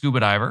licensed scuba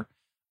diver.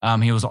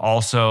 He was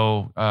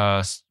also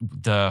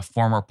the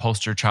former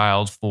poster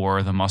child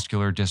for the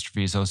Muscular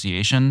Dystrophy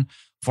Association.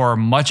 For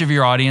much of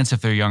your audience, if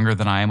they're younger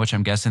than I am, which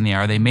I'm guessing they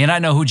are, they may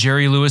not know who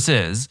Jerry Lewis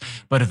is.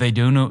 But if they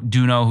do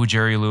know who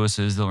Jerry Lewis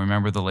is, they'll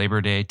remember the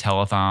Labor Day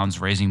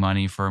telethons raising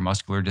money for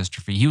muscular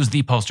dystrophy. He was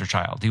the poster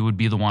child. He would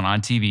be the one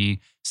on TV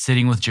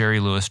sitting with Jerry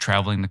Lewis,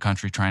 traveling the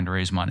country trying to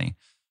raise money.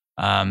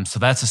 So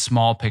that's a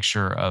small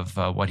picture of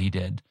what he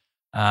did.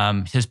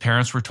 His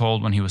parents were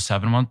told when he was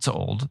 7 months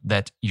old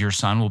that your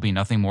son will be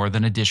nothing more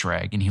than a dish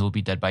rag and he will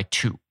be dead by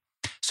 2.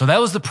 So that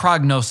was the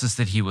prognosis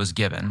that he was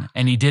given.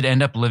 And he did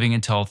end up living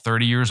until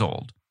 30 years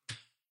old.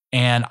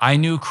 And I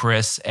knew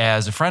Chris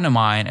as a friend of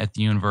mine at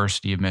the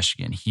University of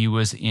Michigan. He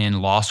was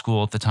in law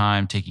school at the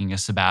time, taking a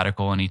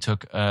sabbatical, and he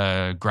took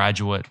a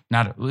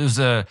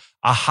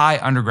high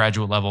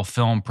undergraduate level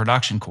film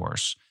production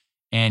course.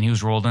 And he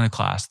was rolled into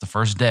class the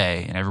first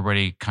day, and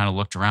everybody kind of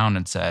looked around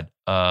and said,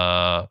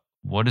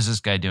 what is this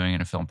guy doing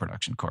in a film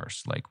production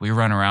course? Like, we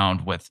run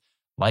around with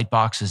light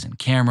boxes and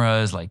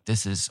cameras. Like,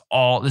 this is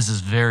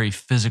very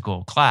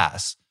physical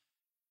class.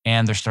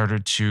 And there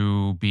started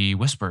to be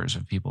whispers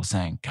of people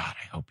saying, God,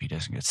 I hope he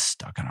doesn't get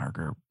stuck in our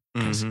group.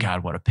 Because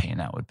God, what a pain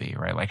that would be,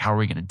 right? Like, how are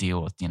we going to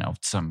deal with,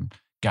 some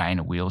guy in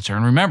a wheelchair?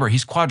 And remember,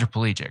 he's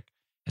quadriplegic.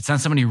 It's not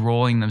somebody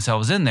rolling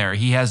themselves in there.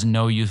 He has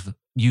no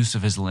use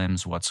of his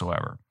limbs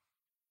whatsoever.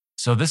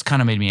 So this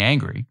kind of made me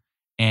angry.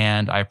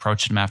 And I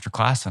approached him after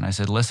class and I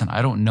said, listen,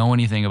 I don't know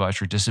anything about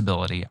your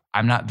disability.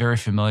 I'm not very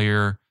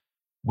familiar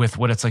with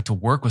what it's like to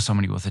work with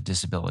somebody with a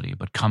disability,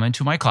 but come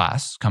into my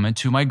class, come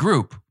into my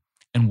group,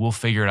 and we'll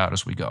figure it out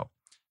as we go.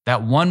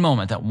 That one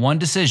moment, that one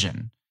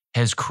decision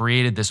has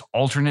created this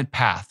alternate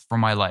path for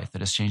my life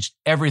that has changed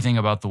everything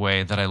about the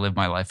way that I live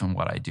my life and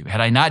what I do.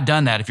 Had I not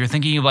done that, if you're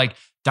thinking of like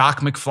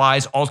Doc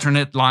McFly's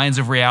alternate lines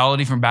of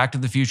reality from Back to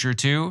the Future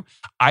 2,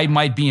 I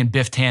might be in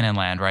Biff Tannen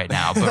land right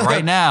now. But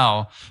right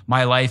now,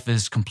 my life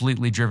is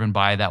completely driven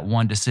by that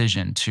one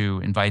decision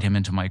to invite him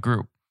into my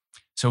group.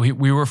 So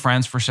we were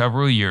friends for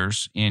several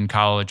years. In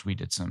college, we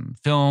did some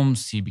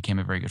films. He became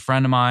a very good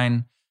friend of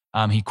mine.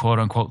 He quote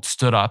unquote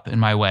stood up in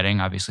my wedding.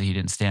 Obviously, he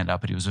didn't stand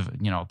up, but he was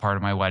a part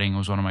of my wedding. He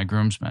was one of my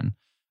groomsmen.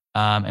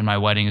 And my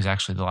wedding is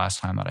actually the last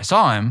time that I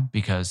saw him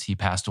because he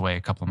passed away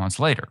a couple of months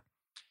later.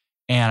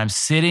 And I'm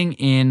sitting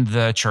in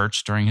the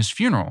church during his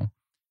funeral,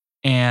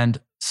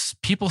 and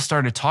people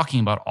started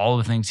talking about all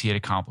the things he had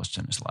accomplished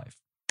in his life,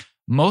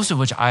 most of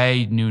which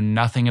I knew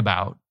nothing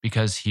about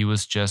because he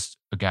was just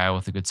a guy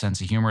with a good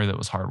sense of humor that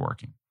was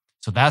hardworking.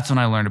 So that's when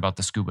I learned about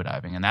the scuba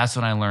diving. And that's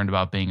when I learned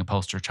about being a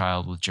poster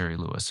child with Jerry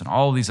Lewis and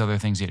all these other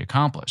things he'd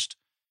accomplished.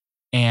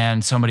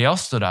 And somebody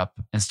else stood up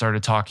and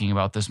started talking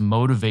about this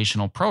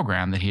motivational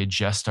program that he had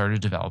just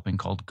started developing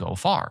called Go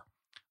Far,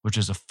 which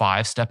is a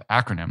 5-step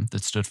acronym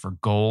that stood for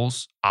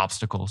goals,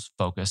 obstacles,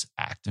 focus,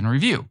 act, and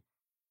review.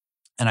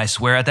 And I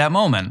swear at that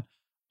moment,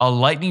 a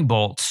lightning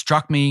bolt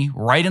struck me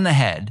right in the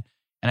head.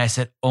 And I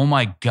said, oh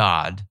my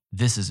God,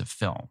 this is a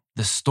film.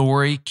 The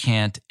story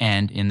can't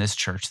end in this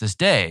church this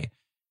day.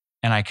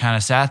 And I kind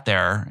of sat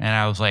there and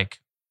I was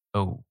like,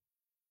 oh,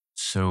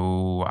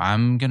 so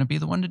I'm going to be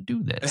the one to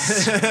do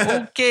this.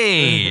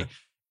 Okay.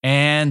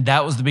 And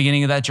that was the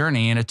beginning of that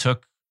journey. And it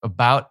took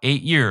about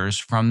 8 years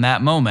from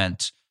that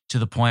moment to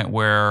the point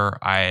where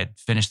I had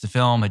finished the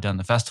film, had done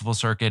the festival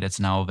circuit. It's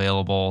now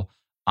available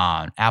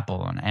on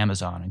Apple and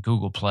Amazon and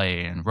Google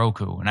Play and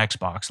Roku and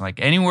Xbox. Like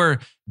anywhere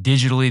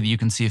digitally that you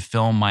can see a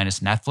film minus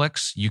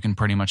Netflix, you can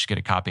pretty much get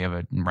a copy of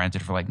it and rent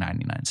it for like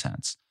 99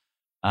 cents.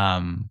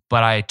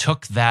 But I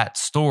took that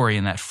story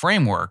and that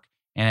framework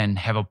and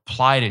have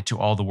applied it to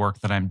all the work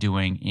that I'm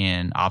doing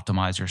in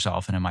Optimize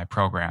Yourself and in my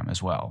program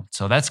as well.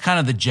 So that's kind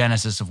of the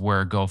genesis of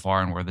where Go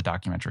Far and where the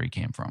documentary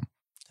came from.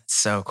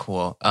 So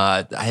cool.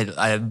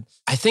 I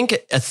think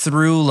a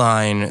through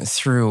line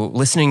through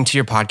listening to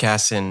your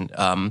podcast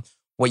and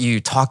what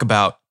you talk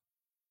about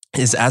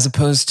is, as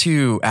opposed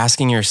to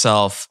asking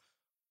yourself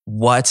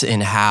what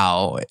and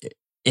how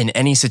in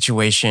any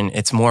situation,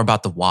 it's more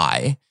about the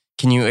why.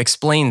 Can you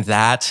explain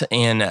that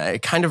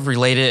and kind of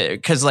relate it?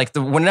 Because like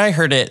when I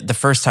heard it the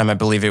first time, I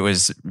believe it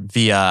was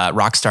via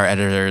Rockstar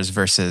Editors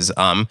versus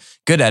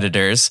Good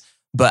Editors.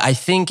 But I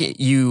think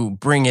you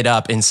bring it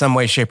up in some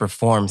way, shape, or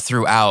form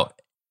throughout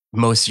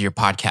most of your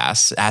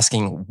podcasts,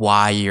 asking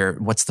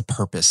what's the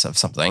purpose of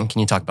something. Can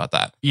you talk about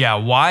that? Yeah,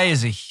 why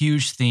is a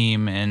huge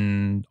theme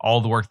in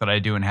all the work that I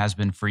do and has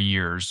been for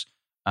years.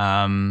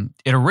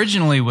 It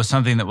originally was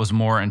something that was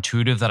more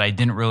intuitive that I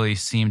didn't really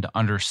seem to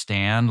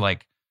understand.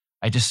 Like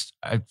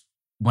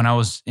when I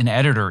was an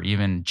editor,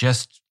 even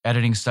just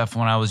editing stuff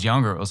when I was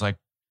younger, it was like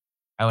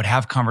I would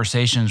have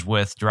conversations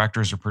with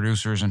directors or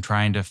producers and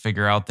trying to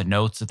figure out the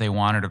notes that they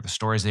wanted or the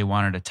stories they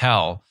wanted to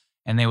tell.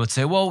 And they would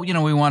say, well,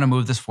 we want to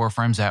move this 4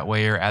 frames that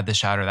way or add this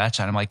shot or that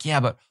shot. I'm like, yeah,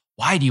 but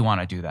why do you want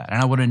to do that?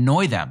 And I would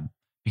annoy them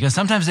because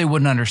sometimes they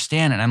wouldn't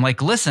understand it. And I'm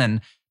like,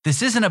 listen,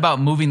 this isn't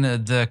about moving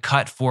the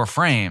cut 4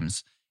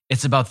 frames.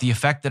 It's about the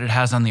effect that it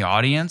has on the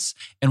audience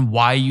and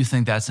why you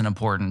think that's an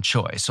important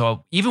choice.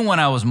 So even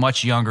when I was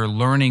much younger,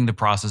 learning the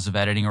process of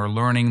editing or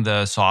learning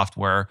the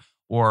software,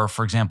 or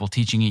for example,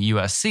 teaching at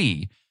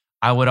USC,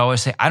 I would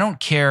always say, I don't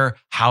care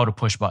how to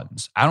push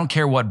buttons. I don't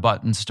care what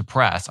buttons to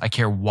press. I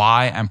care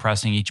why I'm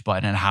pressing each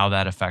button and how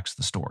that affects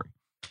the story.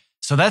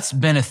 So that's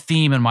been a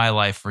theme in my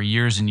life for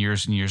years and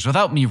years and years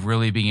without me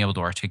really being able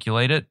to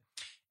articulate it.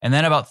 And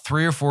then about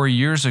 3 or 4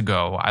 years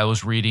ago, I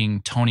was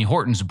reading Tony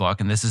Horton's book,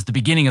 and this is the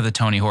beginning of the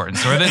Tony Horton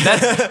story.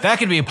 That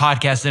could be a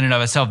podcast in and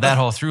of itself, that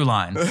whole through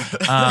line.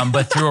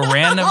 But through a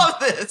random... I love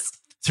this.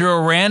 Through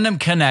a random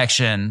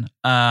connection,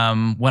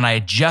 when I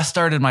had just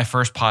started my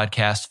first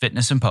podcast,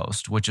 Fitness in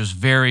Post, which was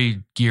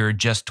very geared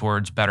just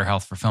towards better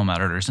health for film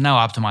editors. And now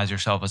Optimize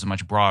Yourself is a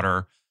much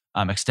broader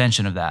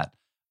extension of that.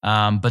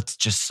 But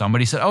just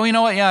somebody said, oh, you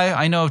know what? Yeah,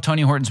 I know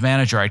Tony Horton's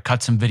manager. I'd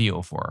cut some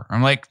video for her.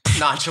 I'm like,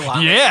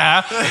 nonchalant.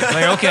 Yeah.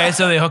 Like, okay.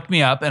 So they hooked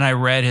me up and I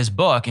read his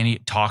book and he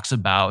talks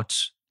about,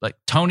 like,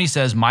 Tony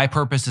says, my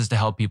purpose is to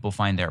help people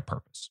find their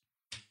purpose.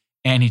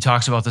 And he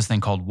talks about this thing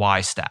called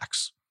why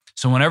stacks.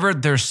 So whenever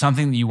there's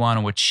something that you want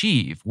to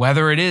achieve,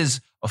 whether it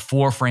is a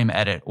 4-frame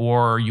edit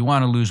or you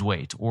want to lose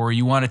weight or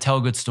you want to tell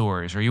good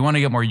stories or you want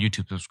to get more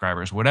YouTube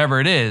subscribers, whatever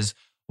it is,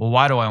 well,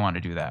 why do I want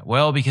to do that?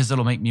 Well, because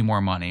it'll make me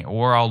more money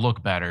or I'll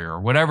look better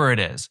or whatever it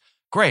is.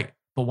 Great.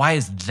 But why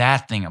is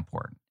that thing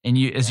important? And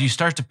as you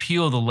start to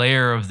peel the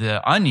layer of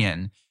the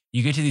onion,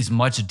 you get to these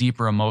much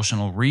deeper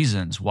emotional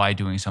reasons why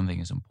doing something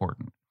is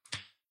important.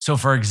 So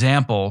for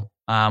example,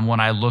 when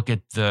I look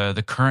at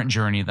the current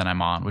journey that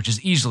I'm on, which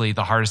is easily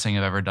the hardest thing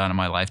I've ever done in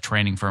my life,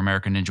 training for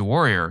American Ninja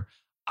Warrior,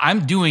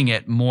 I'm doing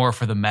it more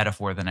for the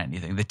metaphor than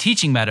anything. The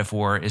teaching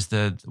metaphor is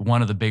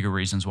one of the bigger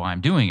reasons why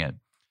I'm doing it.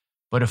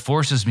 But it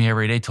forces me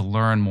every day to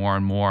learn more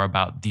and more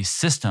about these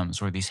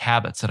systems or these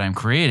habits that I'm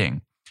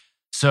creating.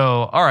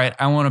 So, all right,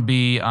 I want to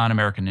be on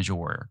American Ninja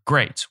Warrior.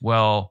 Great.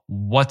 Well,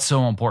 what's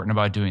so important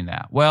about doing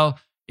that? Well,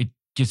 it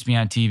gets me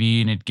on TV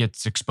and it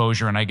gets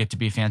exposure and I get to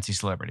be a fancy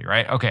celebrity,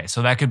 right? Okay,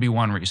 so that could be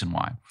one reason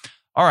why.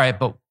 All right,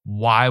 but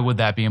why would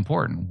that be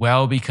important?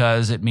 Well,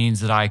 because it means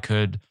that I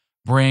could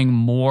bring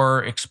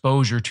more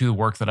exposure to the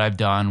work that I've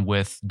done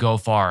with Go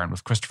Far and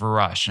with Christopher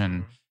Rush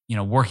and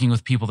working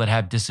with people that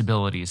have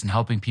disabilities and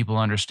helping people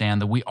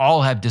understand that we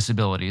all have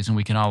disabilities and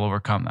we can all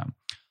overcome them.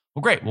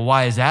 Well, great. Well,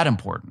 why is that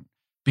important?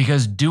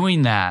 Because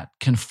doing that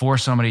can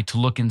force somebody to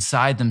look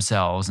inside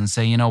themselves and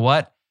say, you know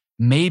what?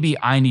 Maybe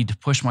I need to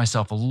push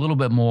myself a little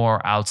bit more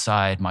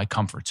outside my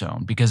comfort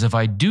zone. Because if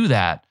I do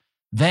that,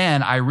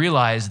 then I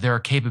realize there are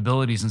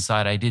capabilities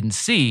inside I didn't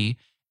see.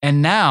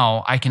 And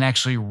now I can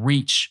actually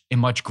reach a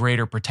much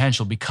greater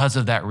potential because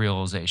of that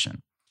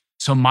realization.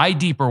 So my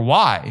deeper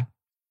why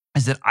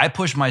is that I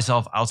push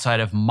myself outside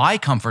of my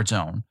comfort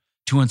zone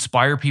to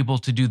inspire people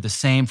to do the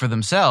same for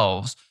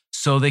themselves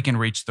so they can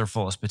reach their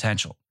fullest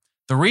potential.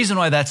 The reason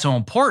why that's so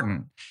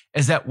important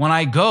is that when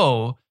I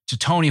go to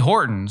Tony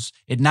Horton's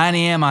at 9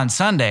 a.m. on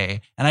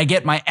Sunday and I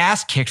get my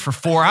ass kicked for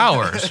 4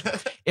 hours,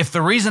 if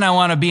the reason I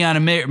want to be on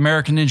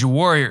American Ninja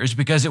Warrior is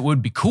because it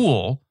would be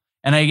cool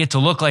and I get to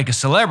look like a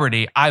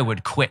celebrity, I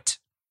would quit.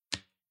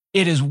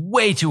 It is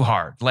way too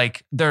hard.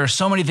 Like, there are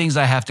so many things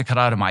I have to cut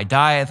out of my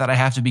diet that I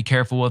have to be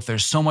careful with.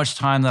 There's so much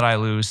time that I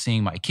lose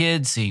seeing my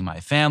kids, seeing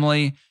my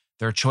family.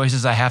 There are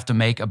choices I have to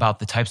make about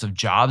the types of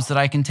jobs that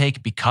I can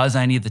take because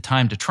I need the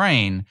time to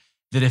train,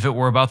 that if it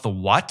were about the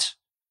what,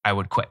 I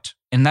would quit.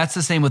 And that's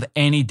the same with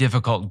any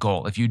difficult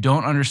goal. If you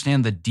don't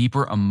understand the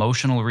deeper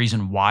emotional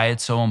reason why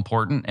it's so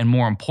important, and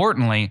more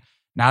importantly,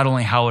 not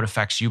only how it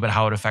affects you, but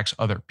how it affects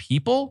other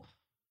people,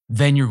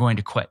 then you're going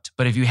to quit.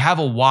 But if you have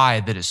a why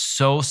that is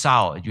so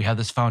solid, you have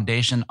this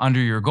foundation under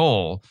your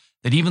goal,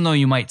 that even though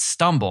you might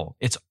stumble,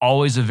 it's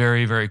always a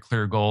very, very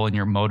clear goal and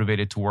you're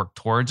motivated to work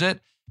towards it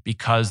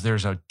because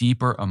there's a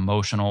deeper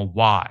emotional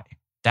why.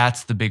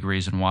 That's the big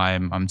reason why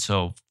I'm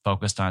so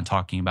focused on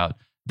talking about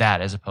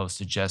that as opposed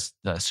to just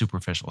the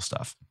superficial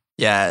stuff.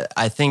 Yeah,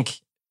 I think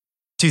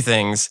two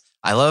things.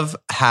 I love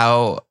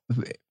how,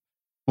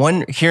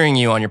 one, hearing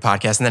you on your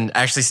podcast and then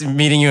actually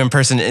meeting you in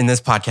person in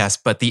this podcast,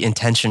 but the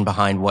intention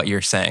behind what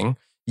you're saying.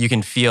 You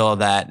can feel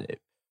that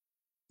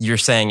you're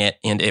saying it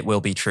and it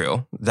will be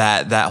true,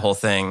 that whole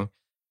thing.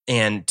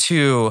 And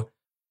two,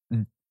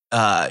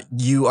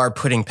 you are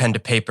putting pen to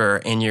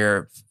paper and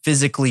you're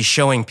physically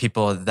showing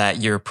people that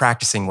you're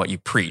practicing what you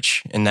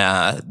preach. And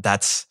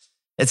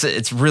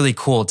it's really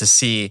cool to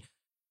see.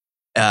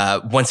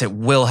 Once it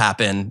will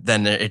happen,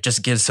 then it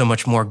just gives so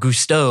much more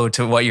gusto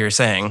to what you're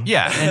saying.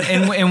 Yeah,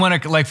 and when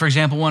it, like, for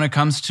example, when it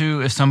comes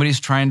to if somebody's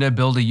trying to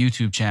build a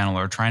YouTube channel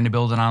or trying to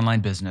build an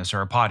online business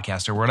or a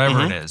podcast or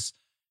whatever it is,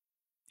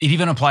 it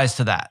even applies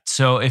to that.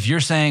 So if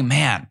you're saying,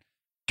 man,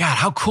 God,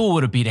 how cool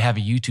would it be to have a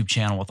YouTube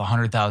channel with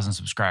 100,000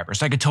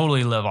 subscribers? I could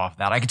totally live off of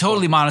that. I could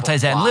totally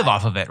monetize that and live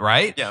off of it,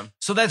 right? Yeah.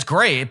 So that's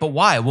great, but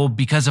why? Well,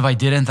 because if I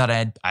didn't, that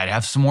I'd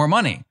have some more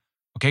money.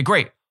 Okay,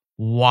 great.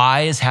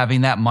 Why is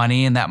having that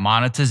money and that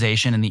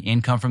monetization and the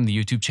income from the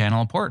YouTube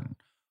channel important?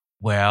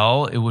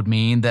 Well, it would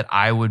mean that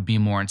I would be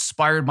more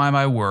inspired by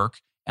my work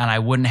and I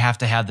wouldn't have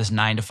to have this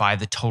 9-to-5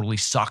 that totally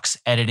sucks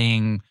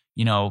editing,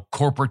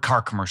 corporate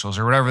car commercials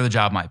or whatever the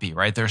job might be,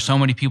 right? There are so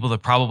many people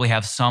that probably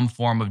have some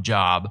form of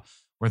job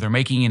where they're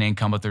making an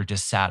income, but they're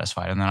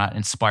dissatisfied and they're not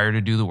inspired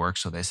to do the work.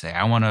 So they say,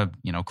 I want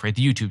to, create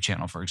the YouTube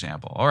channel, for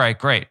example. All right,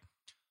 great.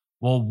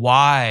 Well,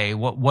 why?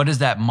 What is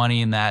that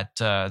money and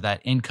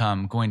that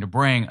income going to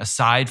bring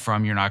aside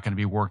from you're not going to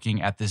be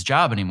working at this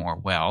job anymore?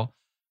 Well,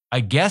 I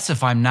guess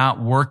if I'm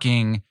not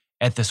working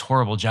at this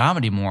horrible job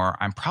anymore,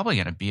 I'm probably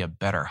going to be a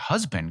better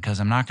husband because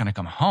I'm not going to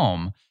come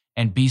home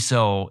and be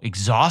so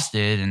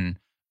exhausted. And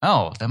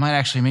that might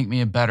actually make me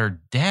a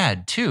better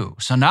dad too.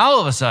 So now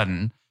all of a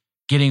sudden,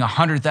 getting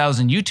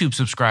 100,000 YouTube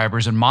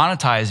subscribers and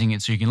monetizing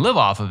it so you can live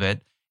off of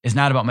it is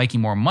not about making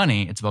more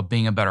money. It's about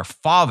being a better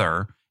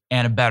father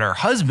and a better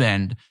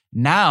husband.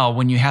 Now,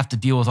 when you have to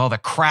deal with all the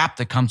crap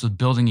that comes with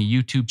building a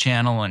YouTube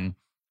channel and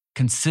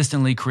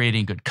consistently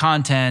creating good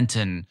content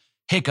and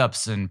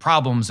hiccups and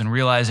problems and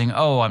realizing,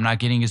 I'm not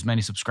getting as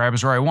many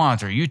subscribers where I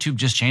want, or YouTube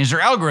just changed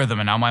their algorithm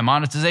and now my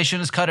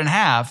monetization is cut in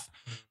half.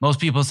 Most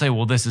people say,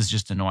 well, this is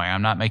just annoying.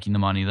 I'm not making the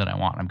money that I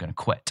want. I'm going to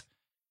quit.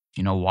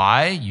 You know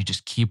why? You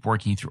just keep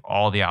working through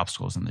all the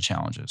obstacles and the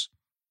challenges.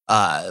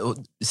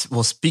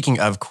 Well, speaking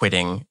of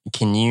quitting,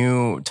 can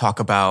you talk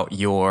about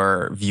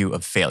your view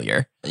of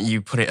failure?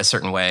 You put it a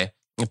certain way,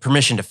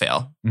 permission to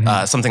fail,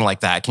 something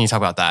like that. Can you talk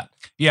about that?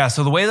 Yeah.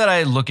 So the way that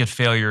I look at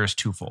failure is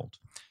twofold.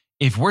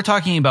 If we're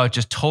talking about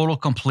just total,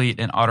 complete,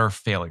 and utter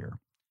failure,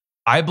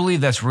 I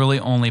believe that's really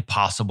only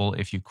possible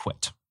if you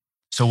quit.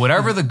 So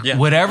whatever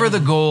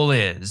the goal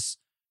is,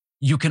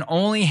 you can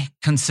only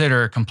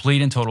consider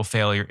complete and total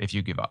failure if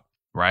you give up,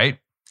 right?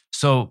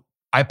 So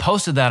I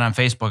posted that on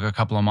Facebook a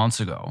couple of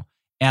months ago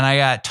and I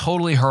got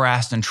totally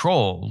harassed and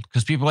trolled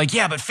because people are like,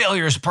 yeah, but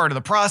failure is part of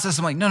the process.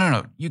 I'm like,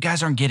 no, you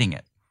guys aren't getting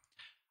it.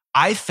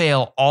 I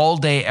fail all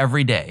day,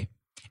 every day,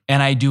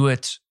 and I do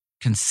it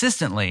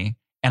consistently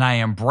and I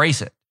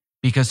embrace it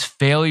because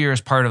failure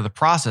is part of the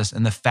process.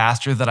 And the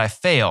faster that I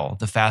fail,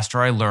 the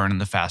faster I learn and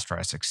the faster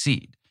I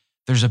succeed.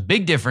 There's a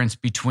big difference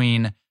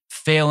between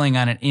failing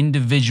on an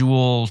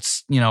individual,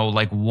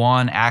 like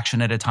one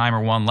action at a time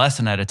or one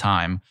lesson at a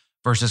time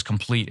versus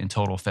complete and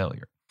total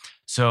failure.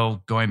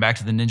 So going back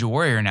to the Ninja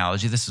Warrior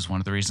analogy, this is one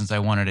of the reasons I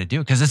wanted to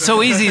do it because it's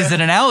so easy as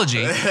an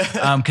analogy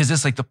because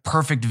it's like the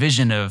perfect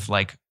vision of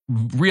like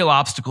real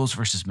obstacles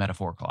versus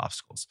metaphorical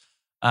obstacles.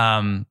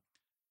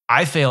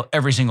 I fail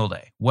every single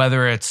day,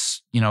 whether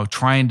it's,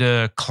 trying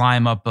to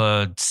climb up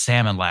a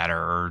salmon ladder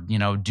or,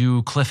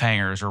 do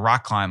cliffhangers or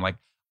rock climb. Like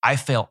I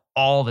fail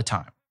all the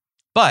time.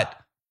 But,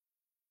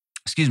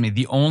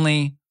 the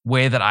only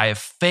way that I have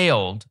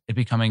failed at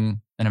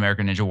becoming an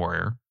American Ninja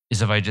Warrior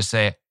is if I just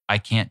say, I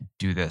can't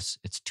do this.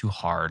 It's too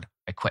hard.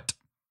 I quit.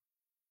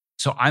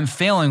 So I'm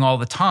failing all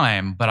the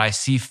time, but I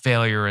see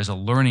failure as a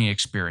learning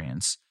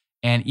experience.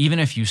 And even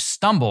if you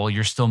stumble,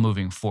 you're still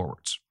moving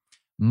forwards.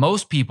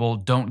 Most people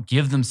don't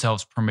give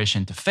themselves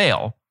permission to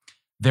fail.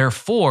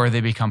 Therefore,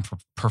 they become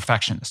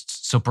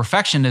perfectionists. So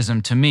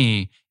perfectionism to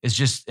me is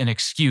just an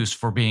excuse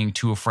for being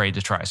too afraid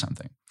to try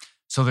something.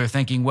 So they're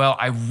thinking, well,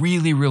 I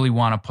really, really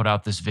want to put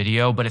out this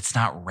video, but it's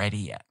not ready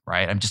yet,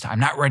 right? I'm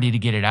not ready to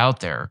get it out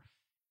there.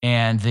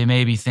 And they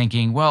may be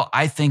thinking, well,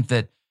 I think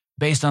that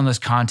based on this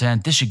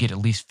content, this should get at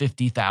least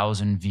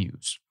 50,000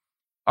 views.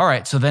 All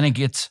right, so then it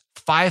gets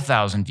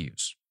 5,000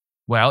 views.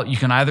 Well, you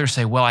can either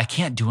say, well, I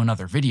can't do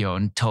another video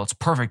until it's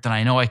perfect and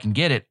I know I can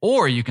get it.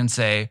 Or you can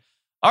say,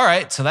 all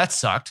right, so that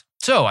sucked.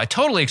 So I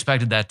totally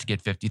expected that to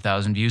get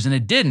 50,000 views and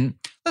it didn't.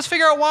 Let's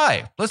figure out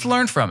why. Let's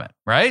learn from it,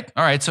 right?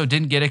 All right, so it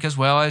didn't get it because,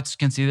 well, I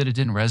can see that it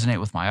didn't resonate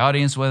with my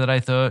audience the way that I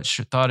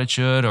thought it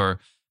should, or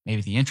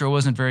maybe the intro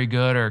wasn't very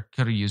good or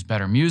could have used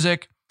better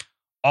music.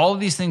 All of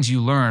these things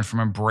you learn from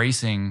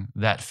embracing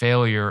that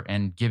failure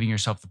and giving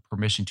yourself the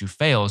permission to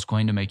fail is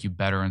going to make you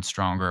better and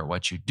stronger at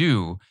what you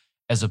do,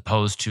 as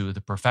opposed to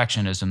the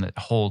perfectionism that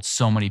holds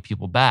so many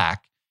people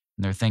back.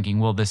 And they're thinking,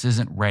 well, this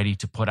isn't ready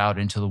to put out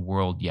into the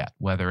world yet,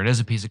 whether it is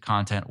a piece of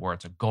content or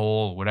it's a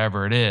goal,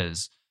 whatever it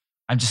is,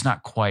 I'm just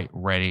not quite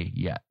ready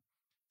yet.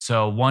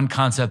 So one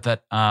concept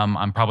that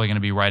I'm probably going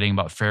to be writing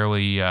about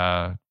fairly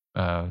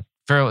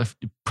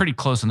pretty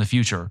close in the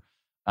future.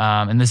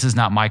 And this is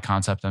not my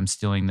concept. I'm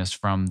stealing this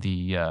from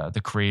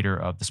the creator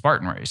of the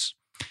Spartan Race.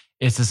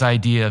 It's this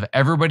idea of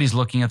everybody's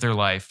looking at their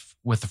life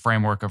with the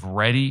framework of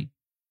ready,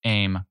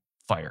 aim,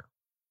 fire.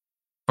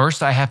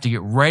 First, I have to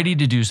get ready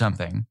to do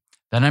something.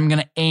 Then I'm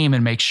going to aim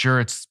and make sure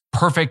it's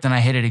perfect and I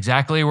hit it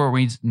exactly where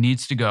it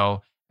needs to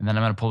go. And then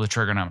I'm going to pull the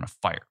trigger and I'm going to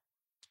fire.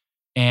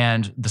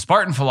 And the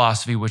Spartan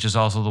philosophy, which is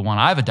also the one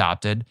I've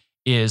adopted,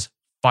 is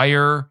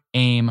fire,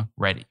 aim,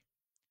 ready.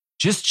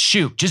 Just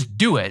shoot, just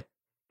do it,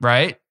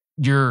 right?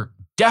 You're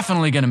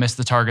definitely going to miss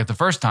the target the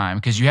first time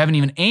because you haven't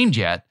even aimed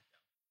yet.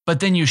 But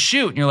then you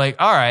shoot and you're like,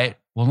 all right,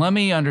 well, let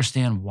me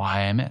understand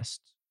why I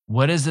missed.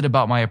 What is it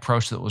about my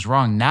approach that was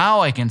wrong?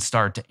 Now I can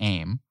start to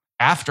aim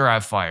after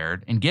I've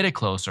fired and get it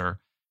closer.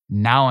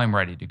 Now I'm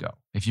ready to go.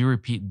 If you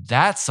repeat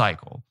that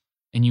cycle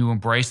and you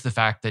embrace the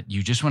fact that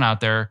you just went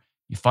out there,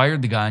 you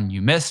fired the gun,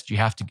 you missed, you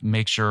have to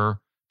make sure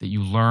that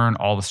you learn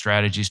all the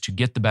strategies to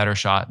get the better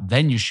shot,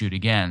 then you shoot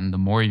again. The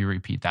more you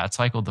repeat that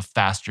cycle, the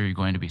faster you're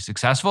going to be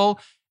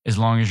successful, as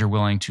long as you're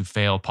willing to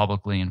fail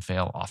publicly and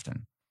fail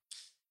often.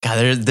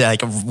 God,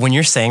 like when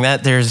you're saying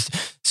that, there's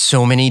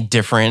so many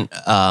different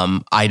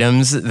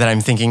items that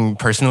I'm thinking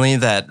personally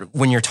that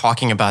when you're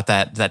talking about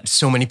that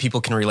so many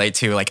people can relate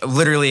to. Like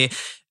literally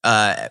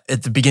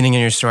at the beginning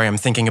of your story, I'm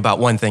thinking about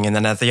one thing, and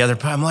then at the other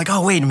part, I'm like,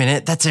 oh, wait a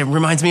minute, it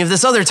reminds me of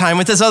this other time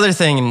with this other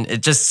thing. And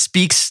it just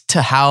speaks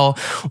to how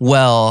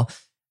well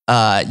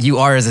you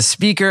are as a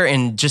speaker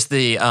and just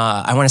the,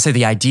 I want to say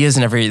the ideas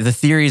and the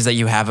theories that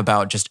you have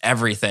about just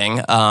everything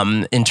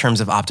in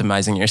terms of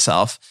optimizing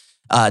yourself.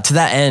 To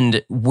that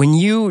end, when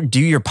you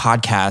do your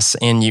podcasts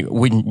and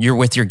when you're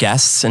with your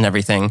guests and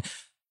everything,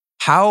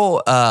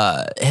 how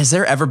has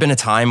there ever been a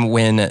time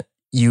when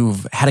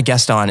you've had a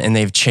guest on and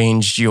they've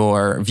changed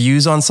your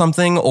views on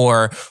something?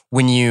 Or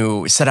when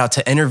you set out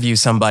to interview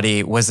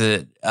somebody, was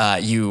it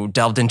you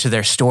delved into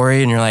their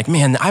story and you're like,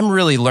 man, I'm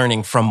really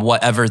learning from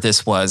whatever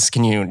this was.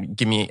 Can you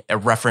give me a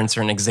reference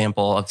or an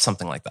example of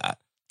something like that?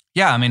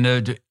 Yeah, I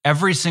mean,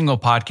 every single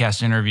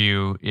podcast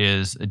interview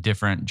is a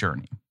different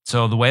journey.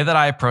 So the way that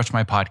I approach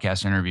my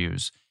podcast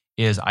interviews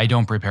is I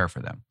don't prepare for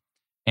them.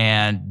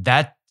 And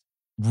that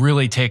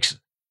really takes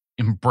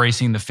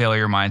embracing the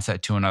failure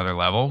mindset to another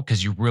level,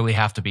 because you really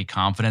have to be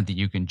confident that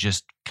you can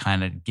just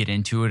kind of get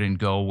into it and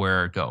go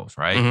where it goes,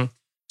 right? Mm-hmm.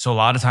 So a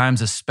lot of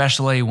times,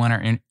 especially when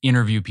I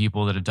interview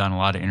people that have done a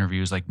lot of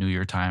interviews like New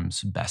York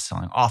Times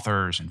best-selling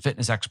authors and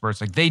fitness experts,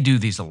 like they do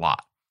these a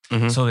lot.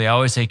 Mm-hmm. So they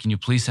always say, can you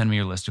please send me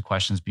your list of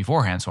questions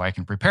beforehand so I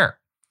can prepare?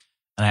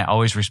 And I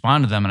always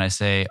respond to them and I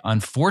say,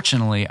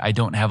 unfortunately, I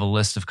don't have a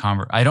list of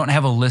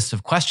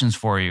questions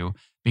for you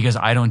because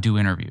I don't do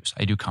interviews.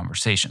 I do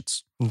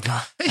conversations.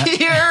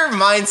 Your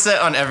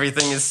mindset on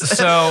everything is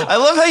so. I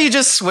love how you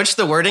just switch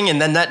the wording and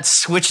then that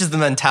switches the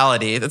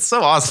mentality. That's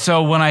so awesome.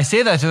 So when I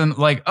say that to them,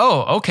 like,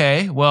 oh,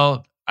 okay,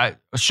 well,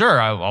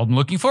 I'm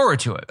looking forward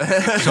to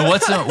it. So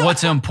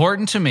what's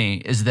important to me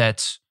is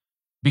that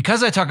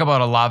because I talk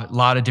about a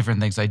lot of different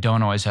things, I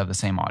don't always have the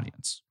same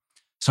audience.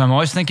 So I'm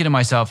always thinking to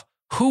myself,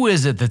 who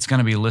is it that's going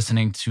to be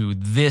listening to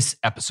this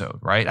episode,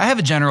 right? I have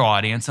a general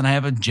audience and I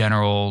have a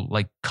general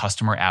like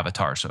customer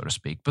avatar, so to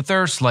speak, but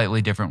they're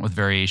slightly different with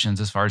variations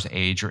as far as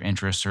age or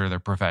interests or their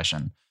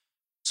profession.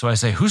 So I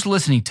say, who's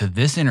listening to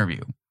this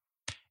interview?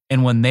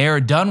 And when they're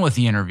done with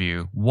the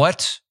interview,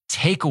 what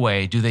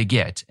takeaway do they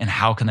get and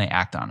how can they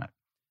act on it?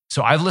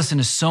 So I've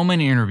listened to so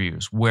many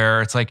interviews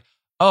where it's like,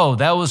 oh,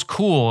 that was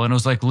cool. And it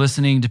was like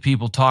listening to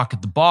people talk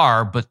at the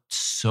bar, but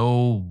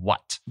so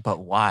what? But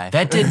why?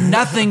 That did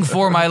nothing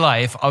for my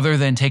life other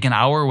than take an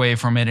hour away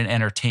from it and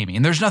entertain me.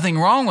 And there's nothing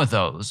wrong with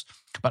those,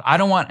 but I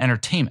don't want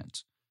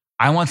entertainment.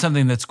 I want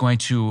something that's going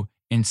to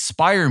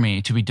inspire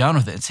me to be done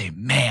with it and say,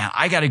 man,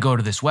 I got to go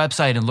to this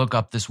website and look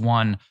up this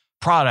one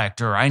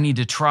product, or I need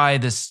to try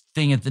this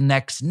thing at the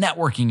next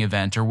networking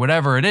event or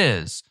whatever it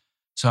is.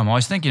 So I'm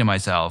always thinking to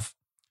myself,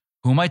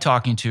 who am I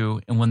talking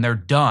to? And when they're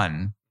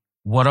done,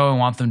 what do I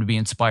want them to be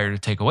inspired to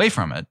take away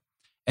from it?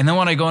 And then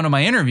when I go into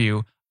my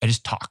interview, I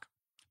just talk.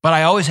 But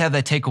I always have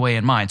that takeaway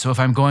in mind. So if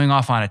I'm going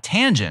off on a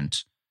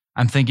tangent,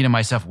 I'm thinking to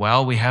myself,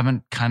 well, we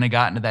haven't kind of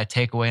gotten to that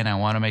takeaway and I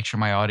want to make sure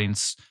my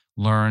audience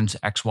learns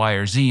X, Y,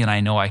 or Z. And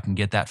I know I can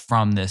get that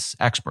from this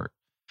expert.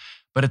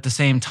 But at the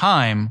same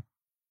time,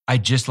 I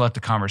just let the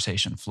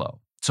conversation flow.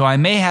 So I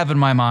may have in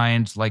my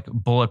mind like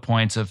bullet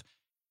points of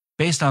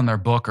based on their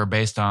book or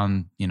based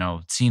on,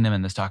 seeing them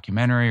in this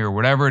documentary or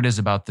whatever it is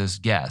about this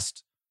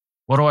guest.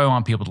 What do I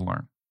want people to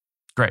learn?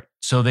 Great.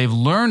 So they've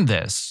learned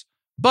this,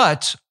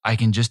 but I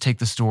can just take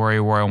the story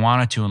where I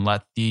want it to and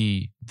let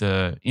the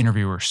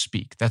interviewer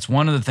speak. That's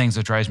one of the things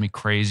that drives me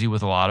crazy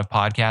with a lot of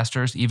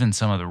podcasters, even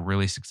some of the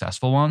really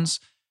successful ones.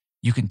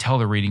 You can tell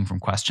they're reading from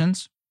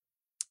questions.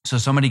 So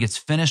somebody gets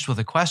finished with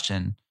a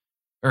question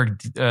or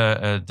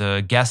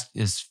the guest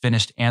is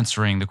finished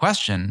answering the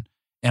question.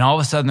 And all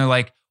of a sudden they're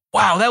like,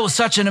 wow, that was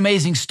such an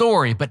amazing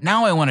story. But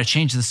now I want to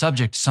change the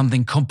subject to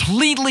something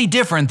completely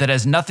different that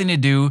has nothing to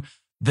do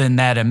than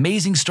that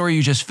amazing story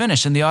you just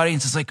finished. And the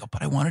audience is like, oh,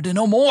 but I wanted to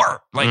know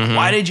more. Like,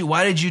 why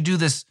did you do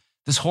this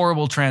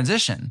horrible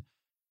transition?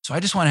 So I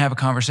just want to have a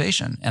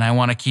conversation and I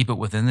want to keep it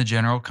within the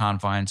general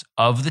confines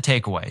of the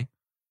takeaway.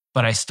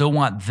 But I still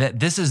want that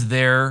this is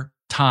their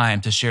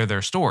time to share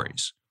their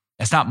stories.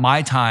 It's not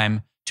my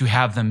time to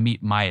have them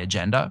meet my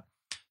agenda.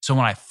 So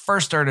when I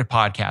first started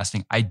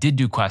podcasting, I did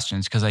do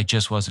questions because I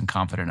just wasn't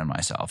confident in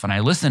myself. And I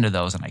listened to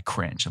those and I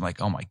cringed. I'm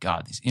like, oh my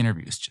God, these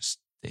interviews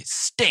they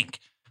stink.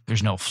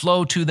 There's no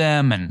flow to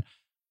them. And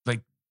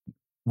like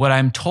what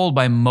I'm told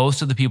by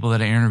most of the people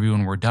that I interview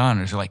when we're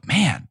done is they're like,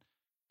 man,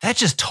 that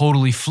just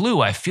totally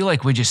flew. I feel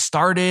like we just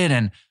started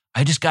and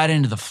I just got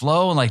into the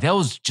flow. And like, that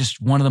was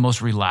just one of the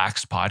most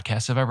relaxed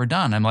podcasts I've ever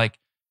done. I'm like,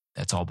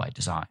 that's all by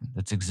design.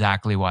 That's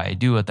exactly why I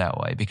do it that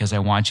way, because I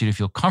want you to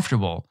feel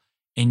comfortable.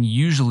 And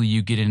usually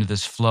you get into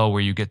this flow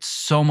where you get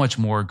so much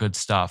more good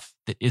stuff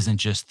that isn't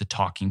just the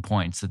talking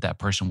points that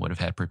person would have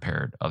had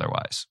prepared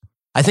otherwise.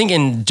 I think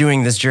in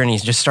doing this journey,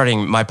 just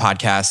starting my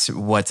podcast,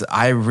 what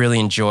I really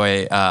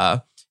enjoy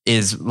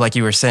is, like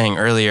you were saying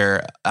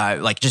earlier,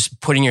 like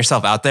just putting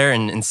yourself out there,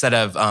 and instead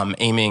of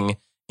aiming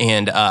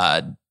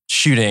and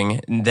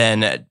shooting,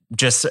 then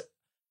just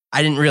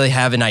I didn't really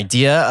have an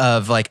idea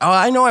of like, oh,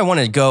 I know I want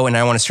to go and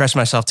I want to stress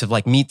myself to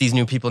like meet these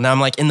new people. Now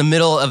I'm like in the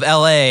middle of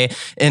LA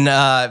and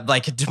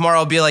like tomorrow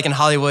I'll be like in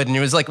Hollywood. And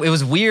it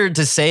was weird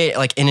to say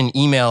like in an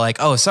email, like,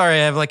 oh, sorry,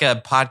 I have like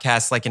a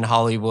podcast like in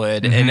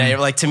Hollywood. Mm-hmm. And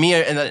like to me,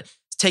 and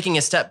taking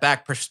a step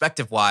back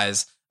perspective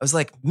wise, I was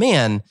like,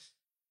 man,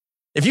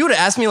 if you would have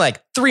asked me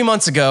like 3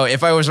 months ago,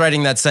 if I was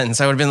writing that sentence,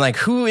 I would have been like,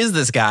 who is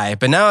this guy?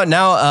 But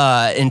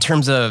now in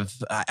terms of,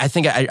 I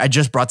think I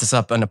just brought this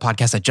up on a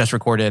podcast I just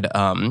recorded,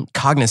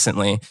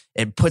 Cognizantly.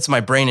 It puts my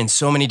brain in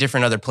so many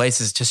different other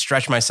places to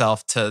stretch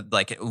myself to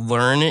like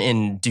learn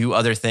and do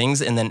other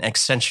things and then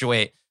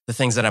accentuate the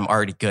things that I'm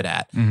already good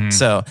at. Mm-hmm.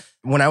 So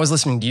when I was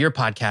listening to your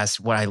podcast,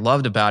 what I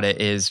loved about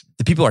it is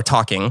the people are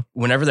talking.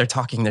 Whenever they're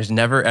talking, there's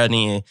never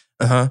any,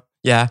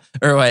 yeah,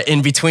 or what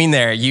in between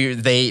there.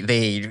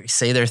 They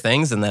say their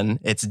things and then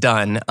it's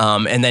done.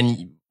 And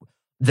then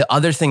the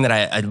other thing that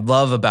I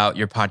love about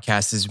your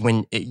podcast is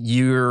when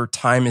your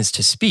time is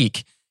to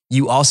speak,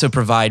 you also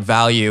provide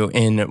value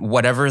in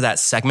whatever that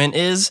segment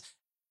is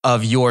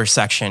of your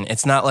section.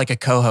 It's not like a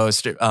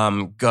co-host or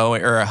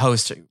a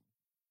host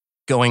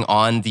going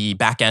on the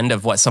back end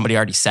of what somebody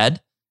already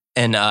said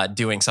and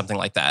doing something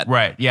like that.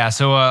 Right. Yeah.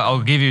 So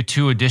I'll give you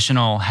 2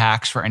 additional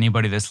hacks for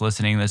anybody that's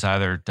listening that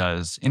either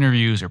does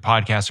interviews or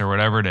podcasts or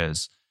whatever it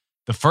is.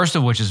 The first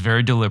of which is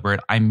very deliberate.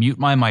 I mute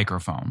my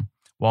microphone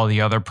while the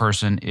other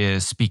person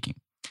is speaking.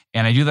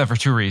 And I do that for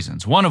 2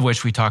 reasons. One of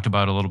which we talked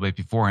about a little bit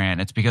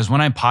beforehand. It's because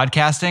when I'm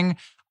podcasting,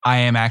 I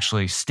am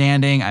actually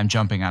standing, I'm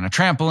jumping on a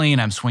trampoline,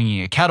 I'm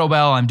swinging a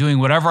kettlebell, I'm doing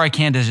whatever I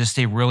can to just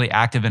stay really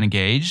active and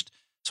engaged.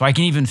 So I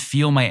can even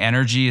feel my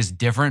energy is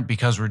different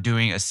because we're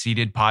doing a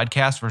seated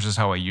podcast versus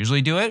how I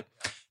usually do it.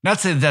 Not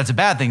to say that's a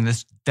bad thing.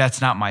 That's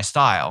not my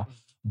style.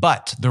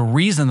 But the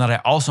reason that I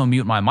also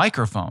mute my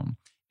microphone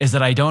is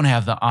that I don't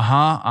have the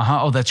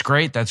oh, that's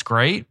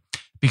great.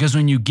 Because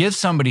when you give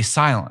somebody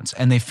silence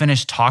and they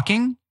finish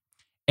talking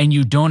and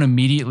you don't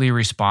immediately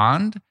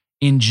respond,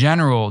 in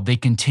general, they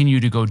continue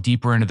to go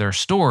deeper into their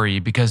story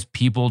because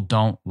people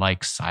don't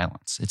like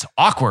silence. It's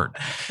awkward.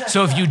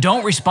 So if you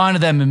don't respond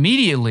to them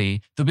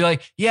immediately, they'll be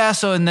like, yeah,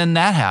 so and then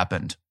that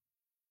happened.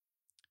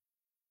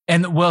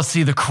 And well,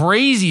 see, the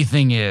crazy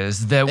thing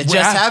is that it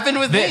just happened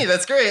with me.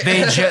 That's great.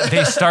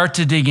 They start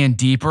to dig in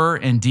deeper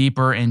and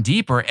deeper and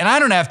deeper. And I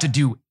don't have to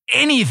do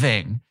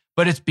anything,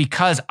 but it's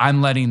because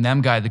I'm letting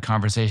them guide the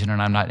conversation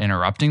and I'm not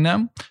interrupting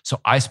them.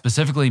 So I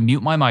specifically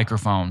mute my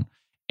microphone.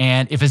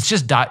 And if it's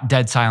just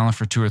dead silent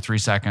for 2 or 3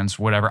 seconds,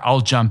 whatever,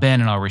 I'll jump in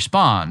and I'll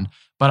respond.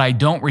 But I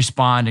don't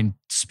respond and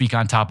speak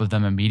on top of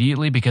them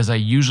immediately because I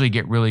usually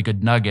get really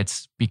good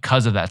nuggets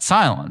because of that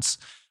silence.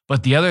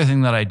 But the other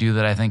thing that I do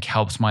that I think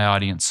helps my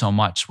audience so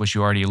much, which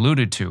you already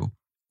alluded to,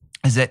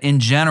 is that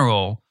in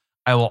general,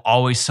 I will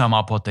always sum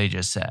up what they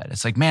just said.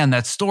 It's like, man,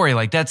 that story,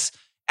 like that's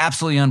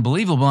absolutely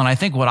unbelievable. And I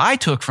think what I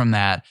took from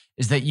that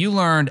is that you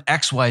learned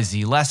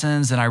XYZ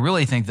lessons. And I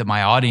really think that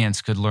my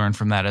audience could learn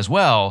from that as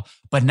well.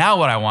 But now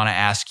what I want to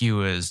ask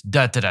you is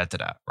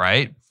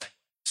right?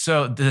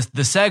 So the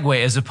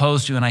segue, as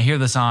opposed to, and I hear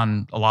this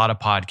on a lot of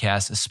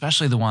podcasts,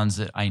 especially the ones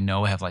that I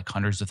know have like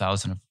hundreds of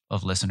thousands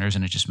of listeners,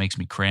 and it just makes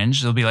me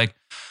cringe. They'll be like,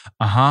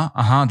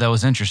 that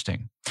was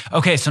interesting.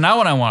 Okay, so now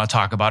what I want to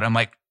talk about, I'm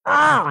like,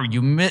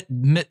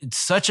 it's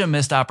such a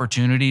missed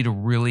opportunity to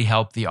really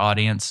help the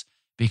audience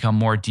become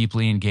more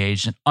deeply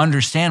engaged and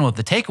understand what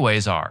the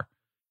takeaways are,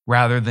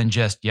 rather than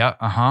just, yeah,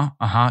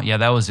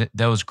 that was it.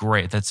 That was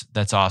great.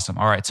 That's awesome.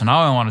 All right, so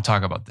now I want to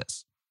talk about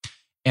this.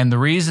 And the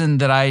reason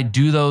that I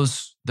do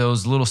those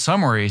little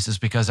summaries is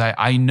because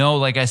I know,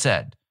 like I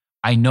said,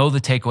 I know the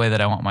takeaway that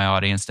I want my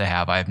audience to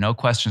have. I have no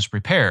questions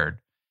prepared.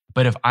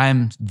 But if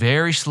I'm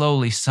very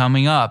slowly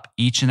summing up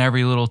each and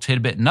every little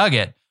tidbit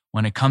nugget,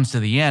 when it comes to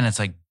the end, it's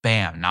like,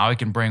 bam, now I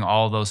can bring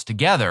all those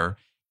together.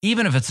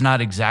 Even if it's not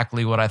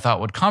exactly what I thought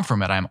would come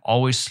from it, I'm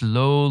always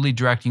slowly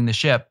directing the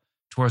ship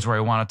towards where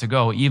I want it to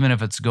go, even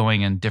if it's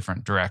going in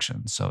different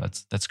directions. So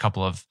that's a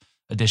couple of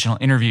additional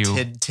interview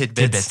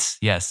tidbits.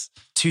 Yes.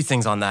 2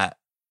 things on that.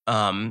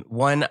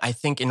 One, I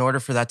think in order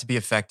for that to be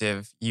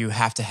effective, you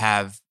have to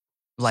have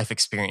life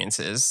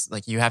experiences.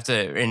 Like you have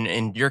to,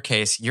 in your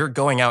case, you're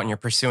going out and you're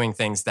pursuing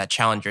things that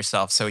challenge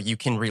yourself. So you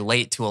can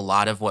relate to a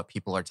lot of what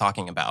people are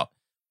talking about,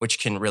 which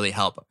can really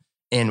help.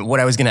 And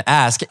what I was going to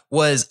ask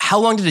was, how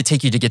long did it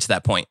take you to get to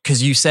that point?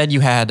 Because you said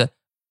you had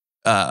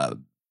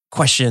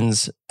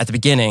questions at the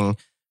beginning.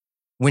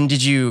 When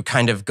did you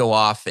kind of go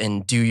off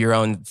and do your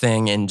own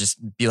thing and just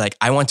be like,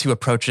 I want to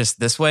approach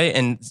this way?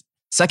 And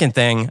second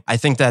thing, I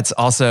think that's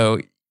also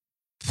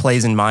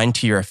plays in mind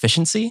to your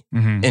efficiency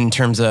in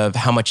terms of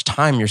how much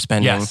time you're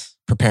spending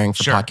preparing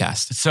for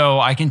podcasts. So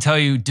I can tell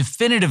you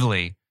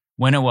definitively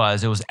when it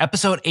was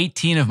episode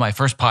 18 of my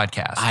first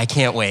podcast. I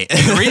can't wait.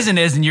 And the reason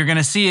is, and you're going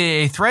to see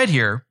a thread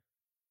here,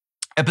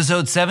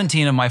 episode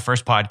 17 of my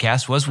first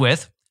podcast was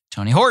with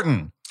Tony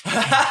Horton.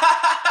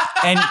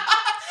 and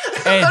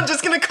I'm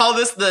just going to call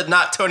this the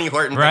not Tony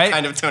Horton, right? But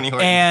kind of Tony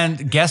Horton.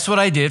 And guess what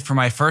I did for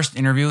my first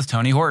interview with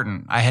Tony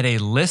Horton? I had a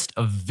list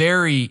of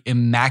very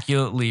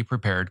immaculately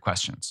prepared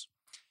questions.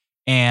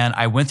 And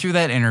I went through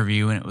that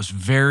interview and it was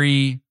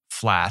very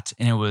flat.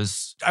 And it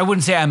was, I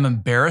wouldn't say I'm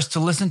embarrassed to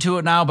listen to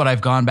it now, but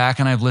I've gone back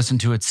and I've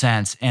listened to it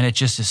since. And it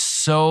just is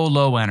so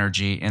low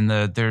energy. And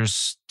I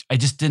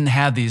just didn't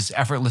have these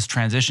effortless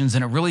transitions.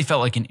 And it really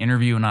felt like an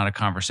interview and not a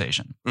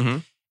conversation. Mm-hmm.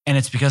 And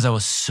it's because I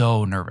was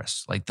so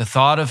nervous. Like the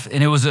thought of,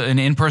 and it was an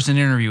in-person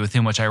interview with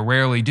him, which I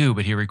rarely do,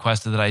 but he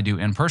requested that I do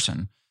in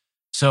person.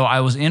 So I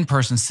was in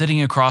person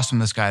sitting across from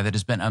this guy that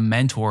has been a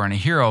mentor and a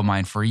hero of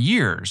mine for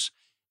years.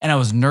 And I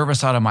was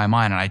nervous out of my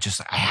mind. And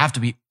I have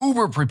to be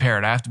uber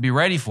prepared. I have to be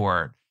ready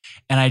for it.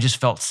 And I just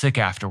felt sick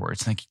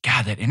afterwards, thinking,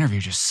 God, that interview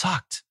just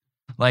sucked.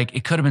 Like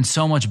it could have been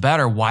so much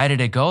better. Why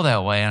did it go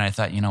that way? And I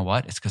thought, you know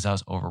what? It's because I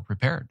was over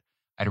prepared.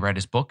 I'd read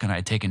his book and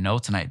I'd taken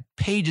notes and I had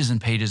pages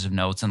and pages of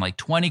notes and like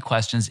 20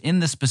 questions in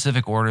the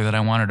specific order that I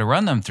wanted to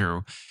run them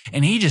through.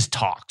 And he just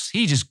talks.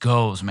 He just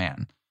goes,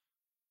 man.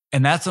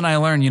 And that's when I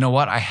learned, you know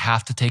what? I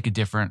have to take a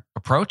different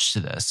approach to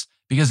this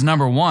because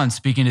number one,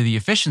 speaking to the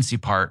efficiency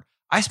part,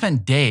 I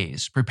spent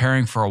days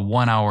preparing for a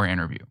 1-hour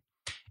interview.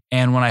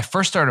 And when I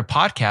first started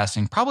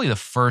podcasting, probably the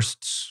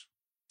first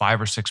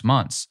 5 or 6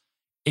 months,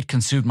 it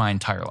consumed my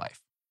entire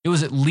life. It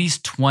was at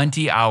least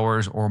 20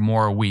 hours or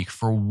more a week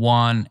for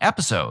one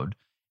episode.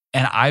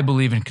 And I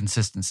believe in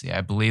consistency.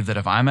 I believe that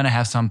if I'm going to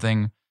have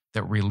something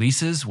that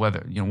releases,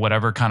 whether,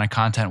 whatever kind of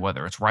content,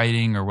 whether it's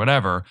writing or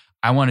whatever,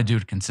 I want to do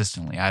it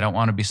consistently. I don't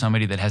want to be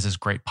somebody that has this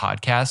great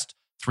podcast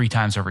 3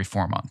 times every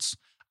 4 months.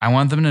 I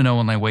want them to know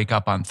when they wake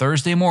up on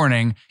Thursday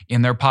morning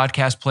in their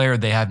podcast player,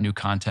 they have new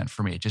content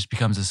for me. It just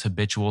becomes this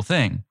habitual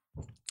thing.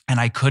 And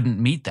I couldn't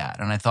meet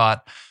that. And I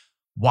thought,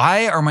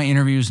 why are my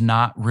interviews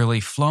not really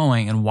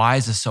flowing? And why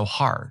is this so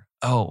hard?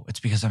 Oh, it's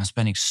because I'm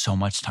spending so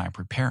much time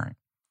preparing.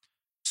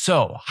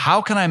 So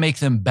how can I make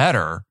them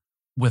better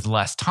with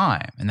less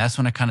time. And that's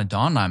when it kind of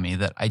dawned on me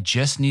that I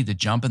just need to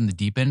jump in the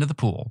deep end of the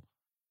pool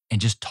and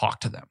just talk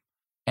to them.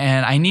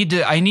 And I need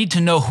to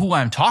know who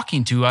I'm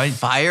talking to.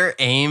 Fire,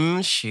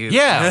 aim, shoot.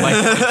 Yeah,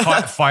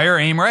 like fire,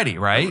 aim, ready,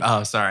 right?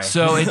 Oh, sorry.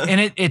 So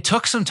it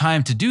took some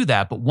time to do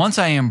that. But once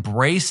I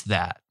embraced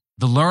that,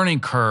 the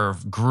learning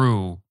curve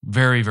grew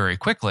very, very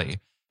quickly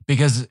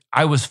because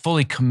I was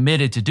fully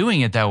committed to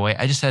doing it that way.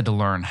 I just had to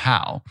learn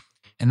how.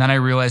 And then I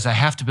realized I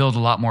have to build a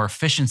lot more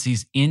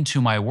efficiencies into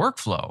my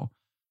workflow.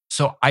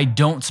 So I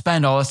don't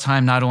spend all this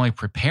time not only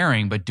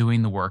preparing, but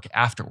doing the work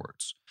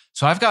afterwards.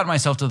 So I've gotten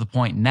myself to the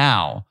point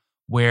now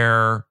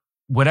where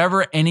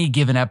whatever any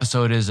given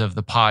episode is of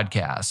the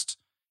podcast,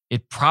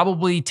 it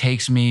probably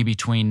takes me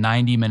between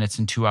 90 minutes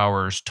and 2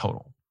 hours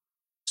total.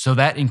 So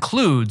that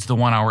includes the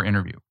 1 hour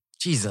interview.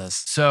 Jesus.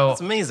 So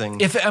that's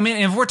amazing.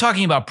 If we're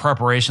talking about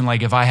preparation,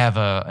 like if I have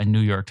a New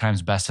York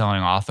Times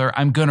bestselling author,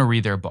 I'm going to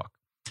read their book.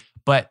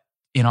 But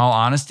in all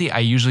honesty, I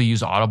usually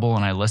use Audible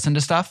and I listen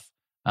to stuff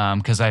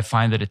because I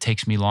find that it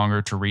takes me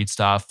longer to read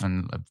stuff.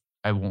 And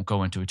I won't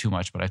go into it too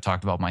much, but I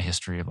talked about my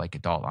history of like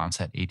adult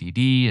onset ADD,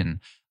 and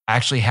I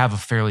actually have a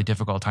fairly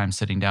difficult time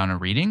sitting down and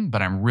reading,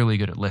 but I'm really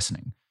good at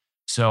listening.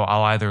 So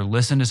I'll either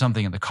listen to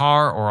something in the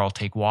car or I'll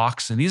take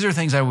walks. And these are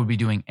things I would be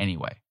doing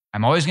anyway.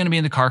 I'm always going to be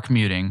in the car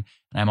commuting,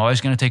 and I'm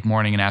always going to take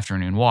morning and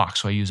afternoon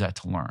walks. So I use that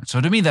to learn.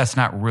 So to me, that's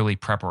not really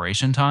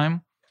preparation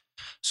time.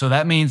 So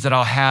that means that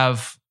I'll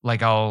have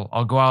like,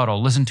 I'll go out,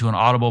 I'll listen to an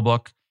Audible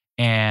book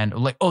and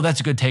like, oh, that's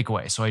a good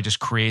takeaway. So I just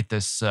create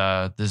this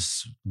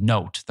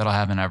note that I'll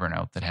have in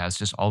Evernote that has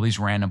just all these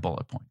random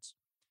bullet points.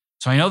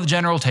 So I know the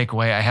general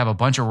takeaway. I have a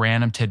bunch of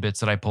random tidbits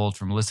that I pulled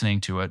from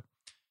listening to it.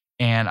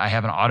 And I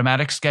have an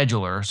automatic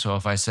scheduler. So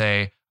if I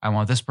say, I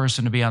want this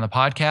person to be on the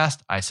podcast,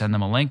 I send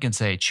them a link and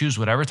say, choose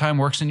whatever time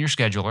works in your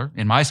scheduler,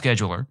 in my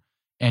scheduler,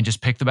 and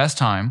just pick the best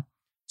time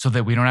so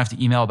that we don't have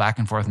to email back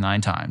and forth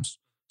 9 times.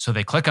 So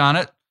they click on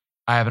it.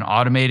 I have an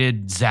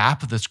automated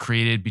zap that's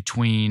created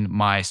between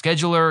my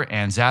scheduler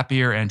and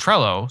Zapier and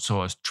Trello.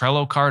 So a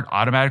Trello card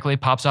automatically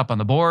pops up on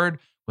the board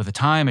with a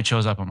time. It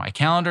shows up on my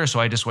calendar. So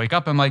I just wake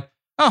up and I'm like,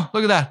 oh,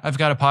 look at that. I've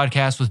got a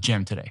podcast with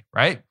Jim today,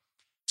 right?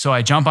 So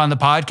I jump on the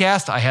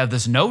podcast. I have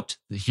this note.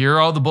 Here are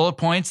all the bullet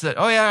points that,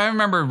 oh yeah, I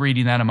remember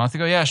reading that a month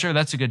ago. Yeah, sure.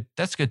 That's a good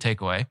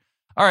takeaway.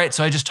 All right.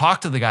 So I just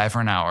talked to the guy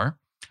for an hour.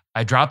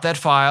 I drop that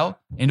file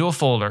into a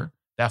folder.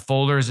 That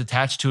folder is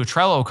attached to a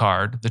Trello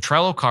card. The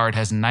Trello card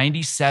has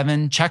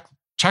 97 check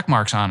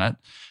marks on it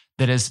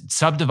that is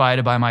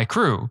subdivided by my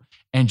crew.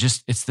 And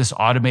just, it's this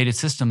automated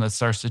system that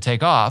starts to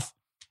take off.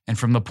 And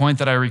from the point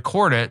that I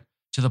record it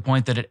to the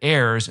point that it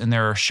airs, and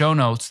there are show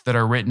notes that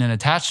are written and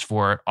attached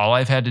for it, all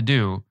I've had to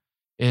do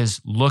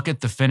is look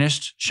at the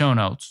finished show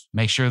notes,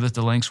 make sure that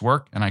the links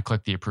work, and I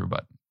click the approve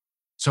button.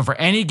 So for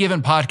any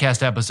given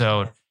podcast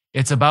episode,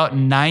 it's about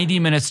 90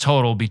 minutes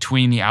total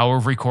between the hour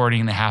of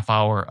recording and the half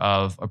hour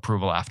of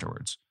approval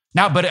afterwards.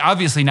 Now, but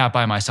obviously not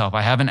by myself.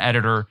 I have an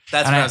editor.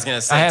 That's what I was going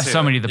to say. I have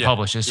somebody that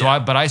publishes. So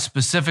but I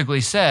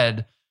specifically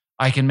said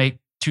I can make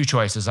 2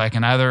 choices. I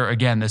can either,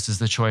 again, this is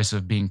the choice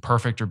of being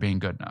perfect or being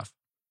good enough.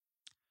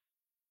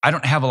 I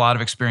don't have a lot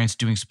of experience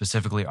doing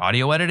specifically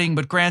audio editing,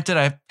 but granted,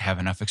 I have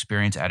enough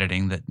experience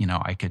editing that,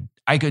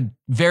 I could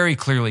very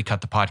clearly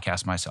cut the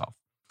podcast myself.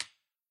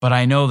 But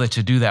I know that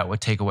to do that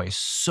would take away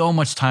so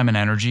much time and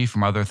energy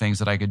from other things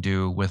that I could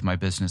do with my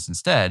business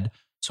instead.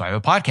 So I have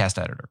a podcast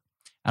editor.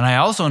 And I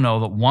also know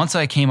that once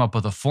I came up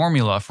with a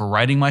formula for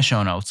writing my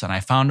show notes and I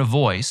found a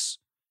voice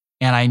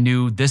and I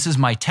knew this is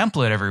my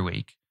template every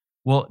week,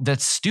 well,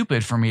 that's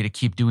stupid for me to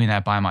keep doing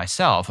that by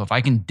myself. If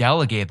I can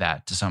delegate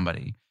that to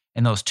somebody,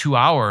 and those 2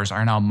 hours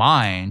are now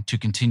mine to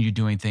continue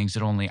doing things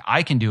that only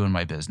I can do in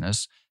my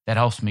business, that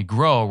helps me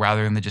grow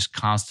rather than just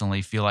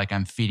constantly feel like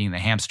I'm feeding the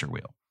hamster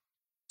wheel.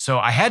 So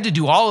I had to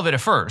do all of it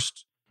at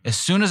first. As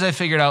soon as I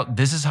figured out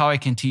this is how I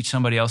can teach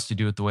somebody else to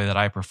do it the way that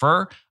I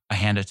prefer, I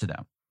hand it to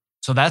them.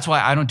 So that's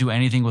why I don't do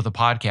anything with a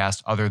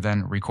podcast other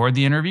than record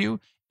the interview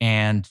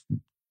and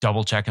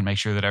double check and make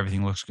sure that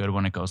everything looks good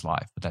when it goes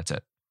live. But that's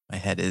it. My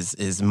head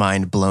is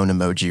mind blown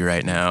emoji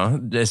right now,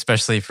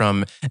 especially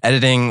from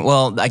editing.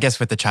 Well, I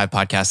guess with the Chive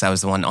podcast, I was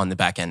the one on the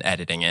back end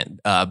editing it.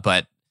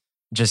 But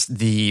just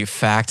the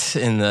fact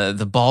in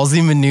the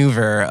ballsy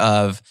maneuver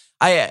of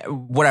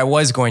what I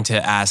was going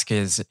to ask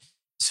is,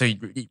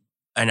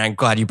 and I'm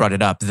glad you brought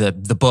it up, the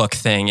book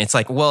thing. It's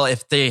like, well,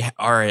 if they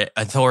are an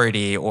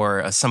authority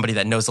or somebody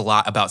that knows a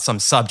lot about some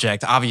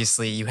subject,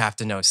 obviously you have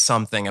to know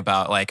something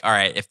about, like, all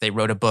right, if they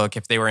wrote a book,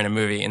 if they were in a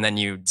movie, and then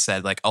you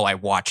said like, oh, I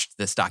watched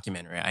this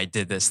documentary, I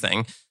did this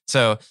thing.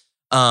 So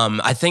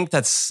I think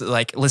that's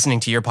like listening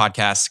to your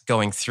podcast,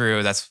 going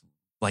through, that's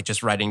like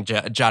just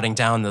jotting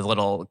down the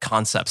little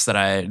concepts that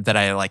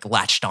I like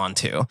latched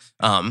onto.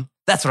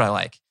 That's what I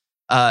like.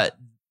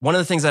 One of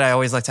the things that I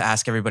always like to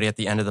ask everybody at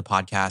the end of the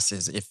podcast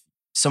is, if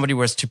somebody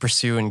was to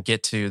pursue and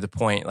get to the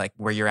point like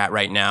where you're at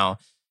right now,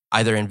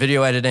 either in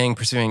video editing,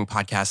 pursuing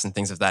podcasts and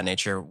things of that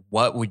nature,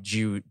 what would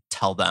you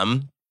tell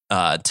them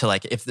to,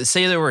 like, if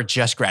say they were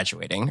just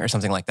graduating or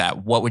something like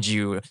that, what would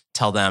you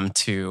tell them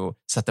to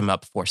set them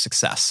up for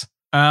success?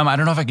 I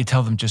don't know if I could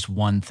tell them just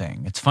one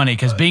thing. It's funny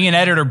because being an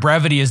editor,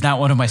 brevity is not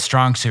one of my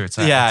strong suits.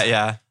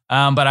 Yeah.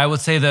 But I would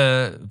say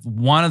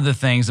one of the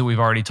things that we've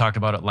already talked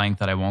about at length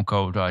that I won't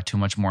go too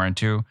much more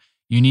into,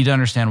 you need to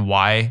understand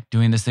why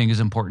doing this thing is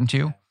important to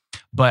you.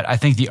 But I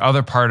think the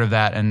other part of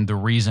that and the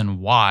reason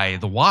why,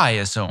 the why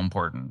is so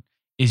important,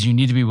 is you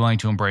need to be willing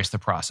to embrace the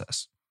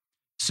process.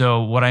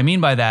 So what I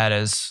mean by that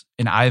is,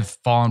 and I've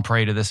fallen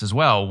prey to this as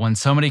well, when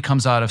somebody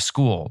comes out of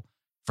school,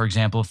 for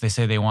example, if they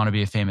say they want to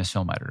be a famous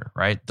film editor,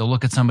 right? They'll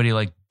look at somebody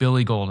like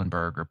Billy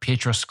Goldenberg or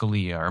Pietro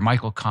Scalia or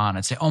Michael Kahn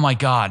and say, oh my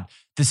God,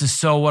 this is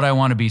so what I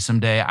want to be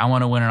someday. I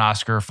want to win an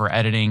Oscar for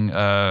editing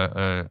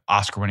a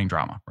Oscar-winning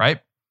drama, right?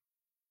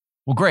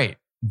 Well, great.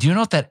 Do you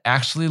know what that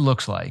actually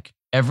looks like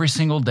every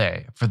single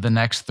day for the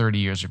next 30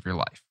 years of your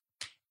life?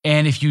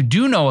 And if you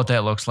do know what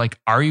that looks like,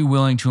 are you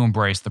willing to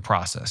embrace the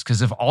process?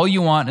 Because if all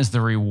you want is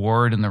the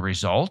reward and the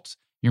result,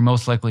 you're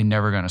most likely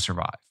never going to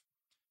survive.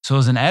 So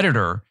as an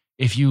editor,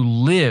 if you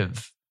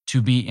live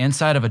to be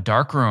inside of a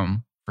dark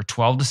room for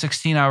 12 to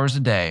 16 hours a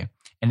day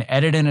and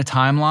edit in a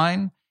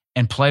timeline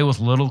and play with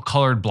little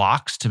colored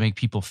blocks to make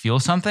people feel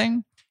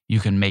something, you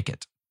can make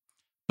it.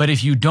 But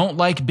if you don't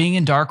like being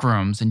in dark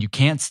rooms and you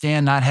can't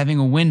stand not having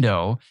a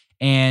window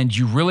and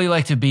you really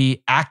like to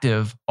be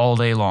active all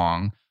day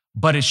long,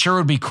 but it sure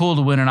would be cool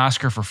to win an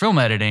Oscar for film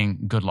editing,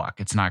 good luck.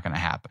 It's not going to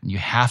happen. You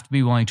have to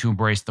be willing to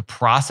embrace the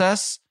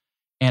process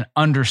and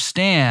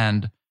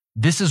understand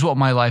this is what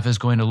my life is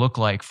going to look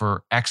like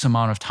for X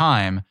amount of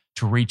time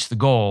to reach the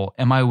goal.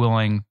 Am I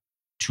willing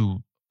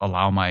to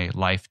allow my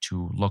life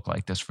to look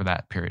like this for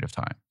that period of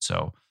time?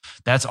 So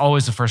that's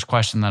always the first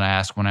question that I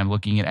ask when I'm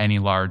looking at any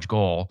large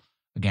goal.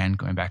 Again,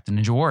 going back to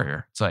Ninja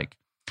Warrior, it's like,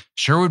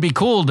 sure would be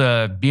cool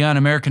to be on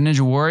American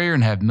Ninja Warrior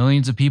and have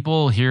millions of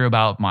people hear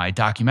about my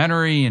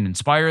documentary and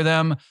inspire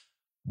them.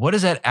 What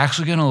is that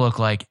actually going to look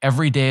like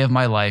every day of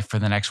my life for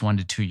the next 1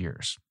 to 2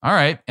 years? All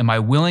right. Am I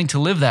willing to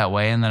live that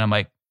way? And then I'm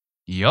like,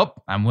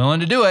 yep, I'm willing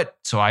to do it.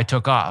 So I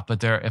took off.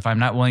 But if I'm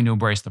not willing to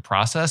embrace the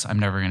process, I'm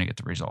never going to get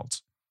the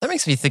results. That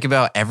makes me think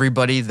about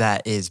everybody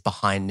that is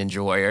behind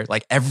Ninja Warrior.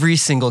 Like every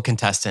single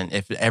contestant,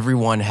 if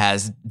everyone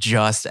has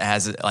just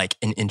as like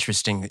an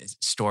interesting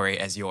story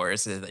as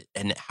yours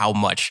and how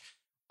much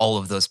all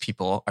of those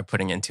people are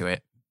putting into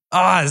it.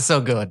 It's so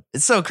good.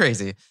 It's so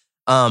crazy.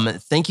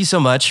 Thank you so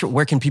much.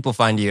 Where can people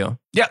find you?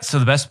 Yeah. So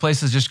the best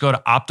place is just go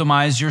to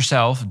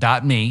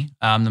optimizeyourself.me.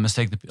 The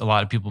mistake that a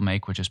lot of people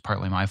make, which is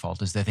partly my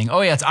fault, is they think,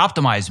 oh yeah, it's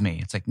optimize me.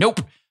 It's like, nope,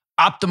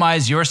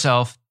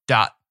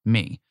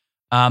 optimizeyourself.me.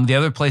 The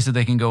other place that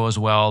they can go as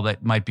well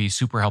that might be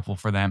super helpful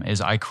for them is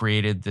I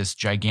created this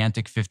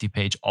gigantic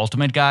 50-page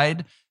ultimate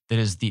guide that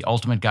is the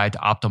ultimate guide to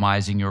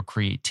optimizing your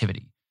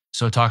creativity.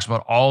 So it talks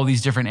about all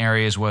these different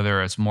areas,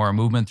 whether it's more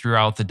movement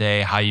throughout the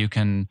day, how you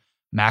can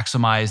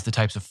maximize the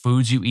types of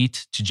foods you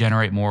eat to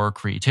generate more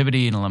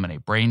creativity and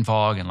eliminate brain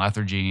fog and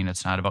lethargy. And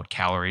it's not about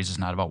calories. It's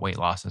not about weight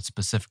loss. It's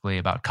specifically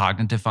about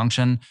cognitive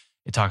function.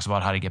 It talks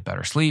about how to get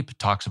better sleep. It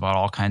talks about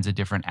all kinds of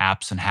different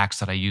apps and hacks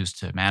that I use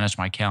to manage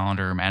my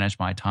calendar, manage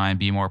my time,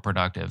 be more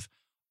productive.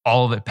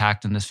 All of it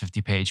packed in this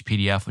 50-page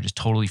PDF, which is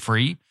totally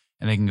free.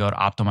 And they can go to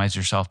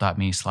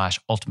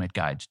optimizeyourself.me/ultimate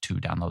guide to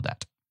download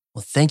that.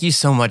 Well, thank you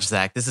so much,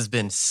 Zach. This has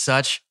been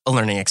such a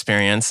learning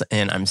experience,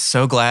 and I'm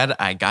so glad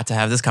I got to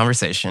have this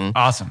conversation.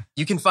 Awesome.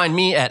 You can find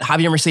me at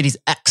Javier Mercedes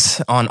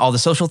X on all the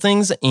social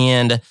things,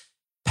 and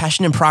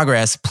Passion in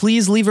Progress.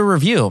 Please leave a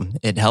review.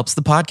 It helps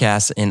the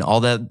podcast and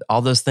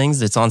all those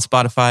things. It's on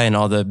Spotify and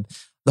all the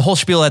whole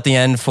spiel at the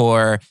end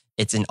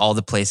it's in all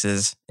the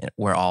places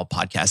where all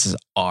podcasts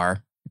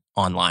are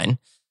online.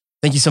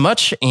 Thank you so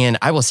much, and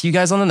I will see you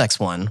guys on the next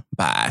one.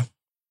 Bye.